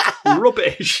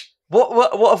 Rubbish.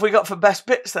 What have we got for best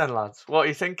bits then, lads? What are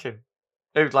you thinking?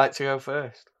 Who'd like to go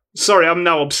first? Sorry, I'm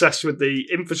now obsessed with the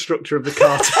infrastructure of the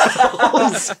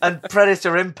cartels. And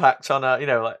Predator impact on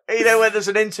when there's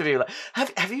an interview, like,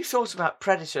 have you thought about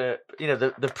Predator,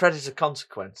 the Predator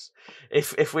consequence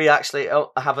if we actually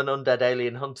have an undead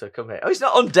alien hunter come here? Oh, he's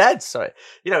not undead, sorry.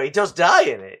 He does die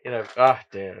in it,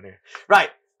 dear. Right,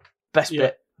 best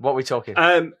bit. What are we talking?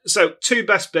 So 2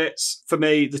 best bits for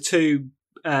me, the 2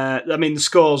 the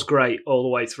score's great all the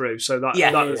way through, so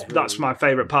that's my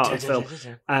favourite part of the film.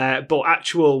 But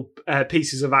actual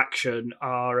pieces of action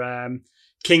are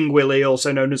King Willie,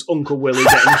 also known as Uncle Willie,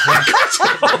 getting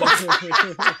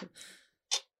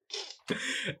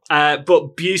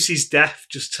but Busey's death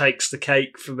just takes the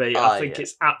cake for me. I think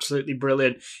it's absolutely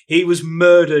brilliant. He was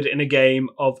murdered in a game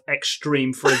of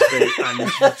extreme frisbee, and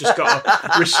you've just got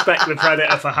to respect the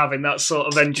Predator for having that sort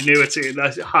of ingenuity in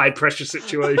that high pressure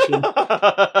situation.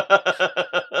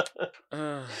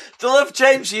 To love,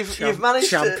 James, you've managed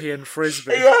champion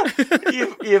frisbee. Yeah,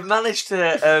 you've managed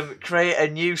to create a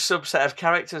new subset of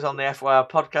characters on the FYR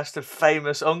podcast of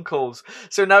famous uncles.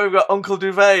 So now we've got Uncle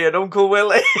Duvet and Uncle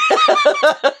Willie.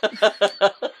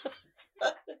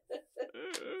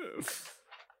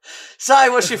 Si,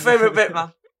 what's your favourite bit,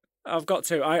 man? I've got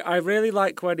to. I really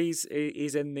like when he's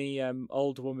in the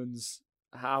old woman's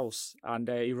house and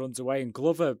he runs away, and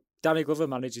Danny Glover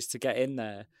manages to get in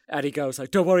there, and he goes like,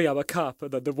 "Don't worry, I'm a cop."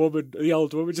 And then the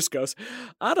old woman just goes,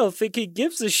 "I don't think he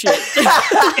gives a shit."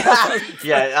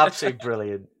 Yeah, absolutely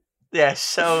brilliant. Yeah,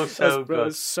 so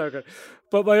good. So good.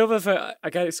 But my other thing,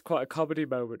 again, it's quite a comedy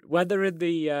moment when they're in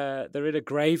a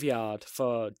graveyard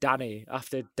for Danny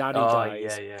after Danny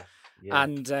dies. Yeah.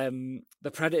 And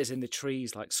the Predator's in the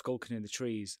trees, like skulking in the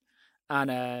trees, and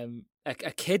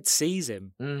a kid sees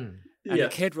him. And the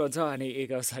kid runs out and he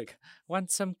goes like,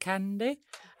 "Want some candy?"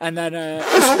 And then,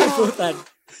 but then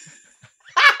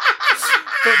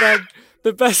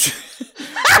the best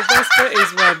bit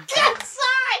is when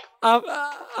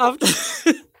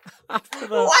after the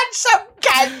 "Want some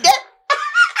candy?"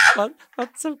 Want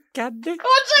some candy?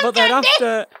 But then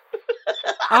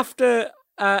after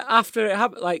it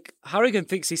happened, like Harrigan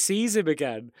thinks he sees him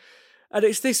again, and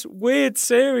it's this weird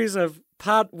series of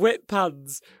whip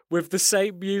pans with the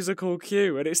same musical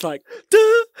cue, and it's like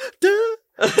duh, duh,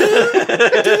 duh,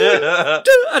 duh,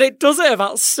 duh, and it does it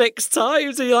about 6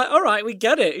 times, and you're like, all right, we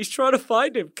get it. He's trying to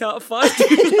find him, can't find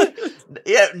him.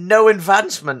 Yeah, no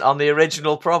advancement on the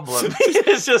original problem.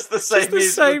 It's just the same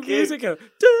musical same cue. music. Duh,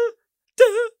 duh,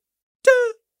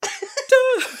 duh,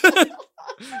 duh.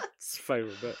 It's a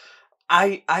favourite bit.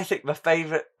 I think my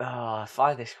favourite. I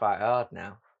find this quite hard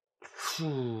now.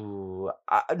 No,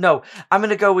 I'm going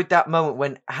to go with that moment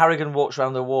when Harrigan walks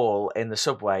around the wall in the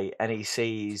subway and he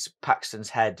sees Paxton's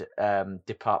head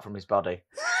depart from his body.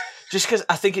 Just because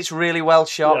I think it's really well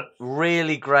shot,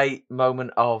 really great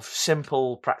moment of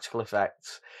simple practical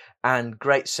effects and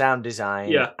great sound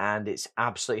design, and it's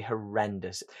absolutely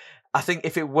horrendous. I think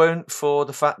if it weren't for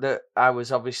the fact that I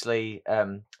was obviously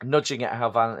nudging at how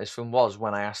violent this film was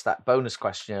when I asked that bonus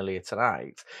question earlier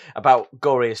tonight about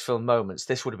goriest film moments,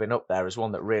 this would have been up there as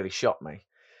one that really shocked me.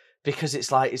 Because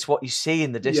it's what you see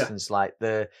in the distance, like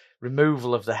the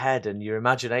removal of the head, and your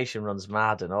imagination runs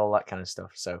mad and all that kind of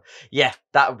stuff. So, yeah,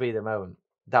 that would be the moment.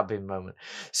 That'd be the moment.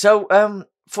 So,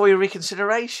 for your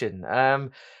reconsideration,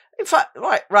 in fact,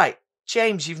 right,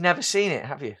 James, you've never seen it,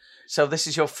 have you? So this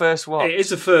is your first watch. It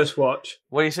is a first watch.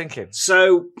 What are you thinking?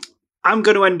 So I'm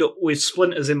going to end up with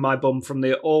splinters in my bum from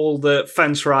all the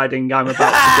fence riding I'm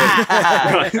about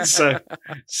to do. Right,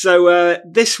 so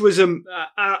this was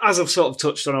as I've sort of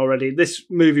touched on already, this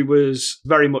movie was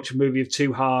very much a movie of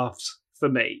 2 halves for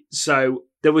me. So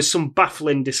there was some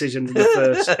baffling decisions in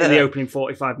the opening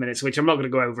 45 minutes, which I'm not going to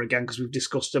go over again because we've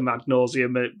discussed them ad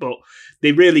nauseum, but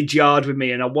they really jarred with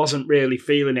me and I wasn't really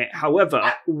feeling it.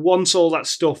 However, once all that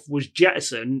stuff was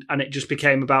jettisoned and it just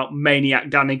became about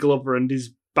maniac Danny Glover and his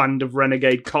band of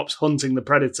renegade cops hunting the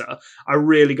Predator, I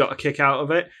really got a kick out of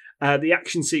it. The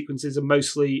action sequences are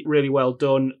mostly really well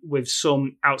done with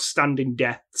some outstanding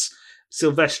deaths.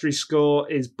 Silvestri's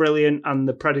score is brilliant, and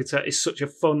the Predator is such a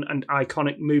fun and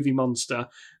iconic movie monster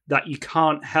that you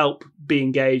can't help be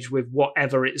engaged with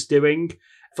whatever it's doing.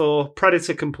 For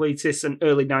Predator completists and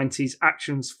early 90s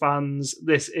actions fans,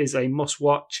 this is a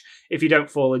must-watch. If you don't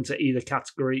fall into either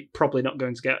category, probably not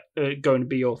going to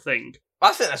be your thing.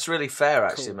 I think that's really fair,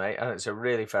 actually, mate. I think it's a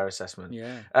really fair assessment.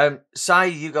 Yeah. Si,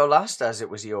 you go last, as it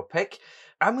was your pick.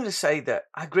 I'm going to say that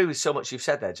I agree with so much you've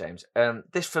said there, James.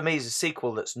 This for me is a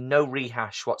sequel that's no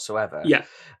rehash whatsoever. Yeah.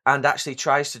 And actually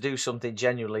tries to do something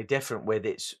genuinely different with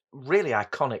its really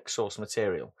iconic source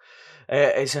material.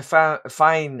 It's a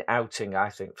fine outing, I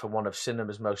think, for one of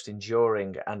cinema's most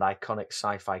enduring and iconic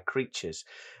sci-fi creatures.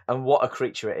 And what a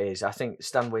creature it is. I think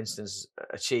Stan Winston's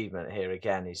achievement here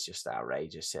again is just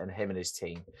outrageous, and him and his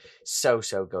team, so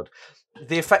good.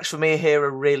 The effects for me here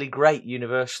are really great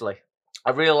universally. I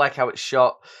really like how it's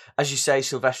shot. As you say,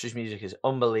 Silvestri's music is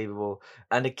unbelievable.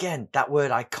 And again, that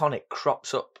word iconic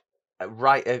crops up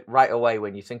right away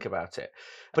when you think about it.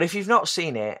 But if you've not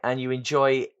seen it and you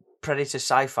enjoy Predator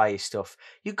sci-fi stuff,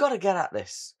 you've got to get at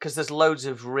this, because there's loads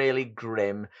of really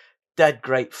grim, dead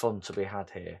great fun to be had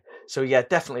here. So yeah,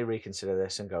 definitely reconsider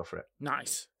this and go for it.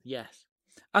 Nice. Yes.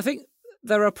 I think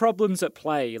there are problems at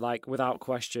play, like, without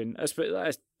question,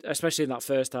 especially in that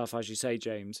first half, as you say,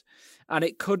 James. And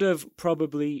it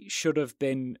should have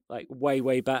been, like,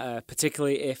 way better,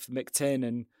 particularly if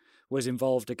McTiernan was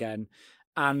involved again,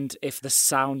 and if the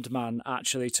sound man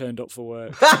actually turned up for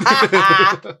work.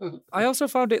 I also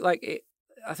found it, like,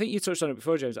 I think you touched on it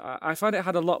before, James. I find it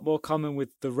had a lot more common with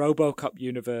the RoboCop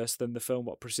universe than the film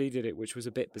what preceded it, which was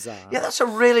a bit bizarre. Yeah, that's a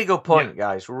really good point,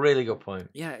 guys. Really good point.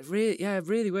 Yeah,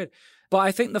 really weird. But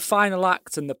I think the final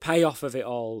act and the payoff of it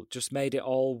all just made it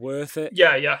all worth it.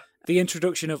 Yeah. The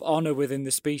introduction of honor within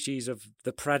the species of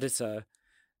the Predator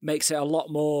makes it a lot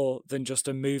more than just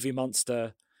a movie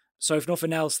monster. So if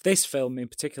nothing else, this film in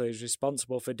particular is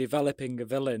responsible for developing a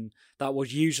villain that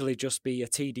would usually just be a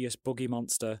tedious boogie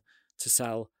monster to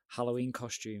sell Halloween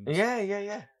costumes.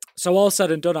 Yeah. So all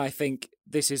said and done, I think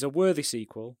this is a worthy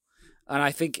sequel. And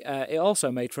I think it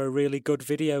also made for a really good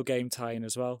video game tie-in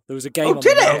as well. There was a game on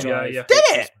the Mega Drive. Yeah. Did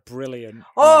it? Brilliant.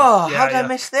 Oh, how did I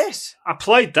miss this? I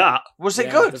played that. Was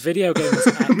it good? The video game was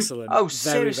excellent. Oh, very,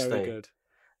 seriously? very good.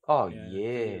 Oh, The video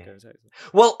yeah. game was excellent.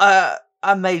 Well,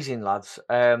 amazing, lads.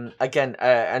 Again,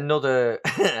 another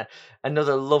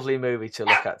lovely movie to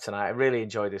look at tonight. I really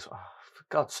enjoyed this. Oh, for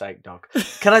God's sake, dog.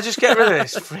 Can I just get rid of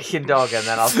this freaking dog and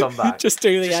then I'll come back? Just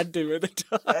do the ending with the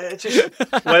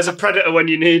dog. Where's a Predator when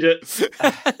you need it?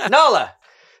 Nola!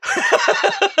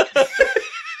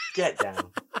 Get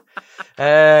down.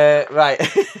 Right.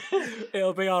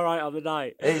 It'll be all right on the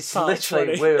night. It's Part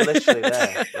literally, 20. we're literally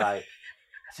there. Right.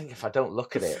 I think if I don't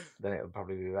look at it, then it'll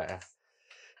probably be better.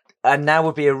 And now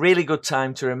would be a really good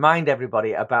time to remind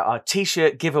everybody about our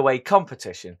t-shirt giveaway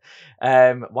competition.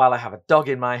 While I have a dog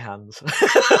in my hands,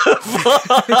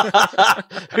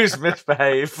 who's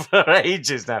misbehaved for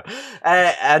ages now.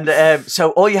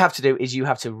 So all you have to do is you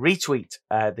have to retweet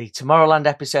the Tomorrowland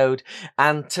episode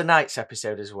and tonight's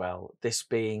episode as well. This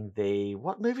being the,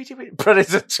 what movie did we?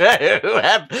 Predator 2.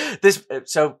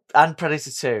 And Predator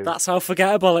 2. That's how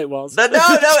forgettable it was. No,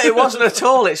 it wasn't at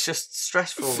all. It's just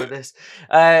stressful with this.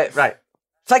 Right.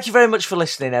 Thank you very much for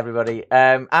listening, everybody.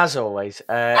 As always,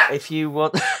 if you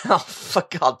want... Oh, for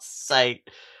God's sake.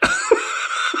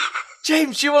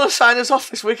 James, do you want to sign us off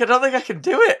this week? I don't think I can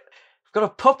do it. I've got a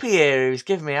puppy here who's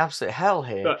giving me absolute hell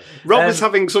here. Rob is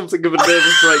having something of a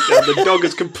nervous breakdown. The dog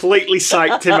has completely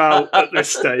psyched him out at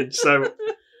this stage, so...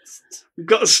 We've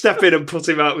got to step in and put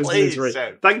him out of his misery.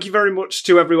 Thank you very much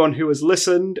to everyone who has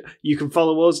listened. You can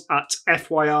follow us at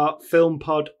FYR Film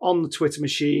Pod on the Twitter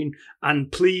machine.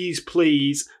 And please,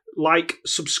 like,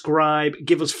 subscribe,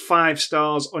 give us 5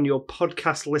 stars on your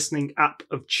podcast listening app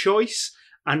of choice.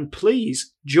 And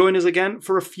please join us again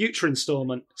for a future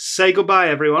instalment. Say goodbye,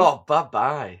 everyone. Oh,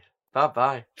 bye-bye.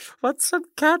 Bye-bye. Want some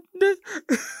candy?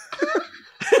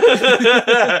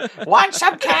 Want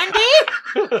some candy?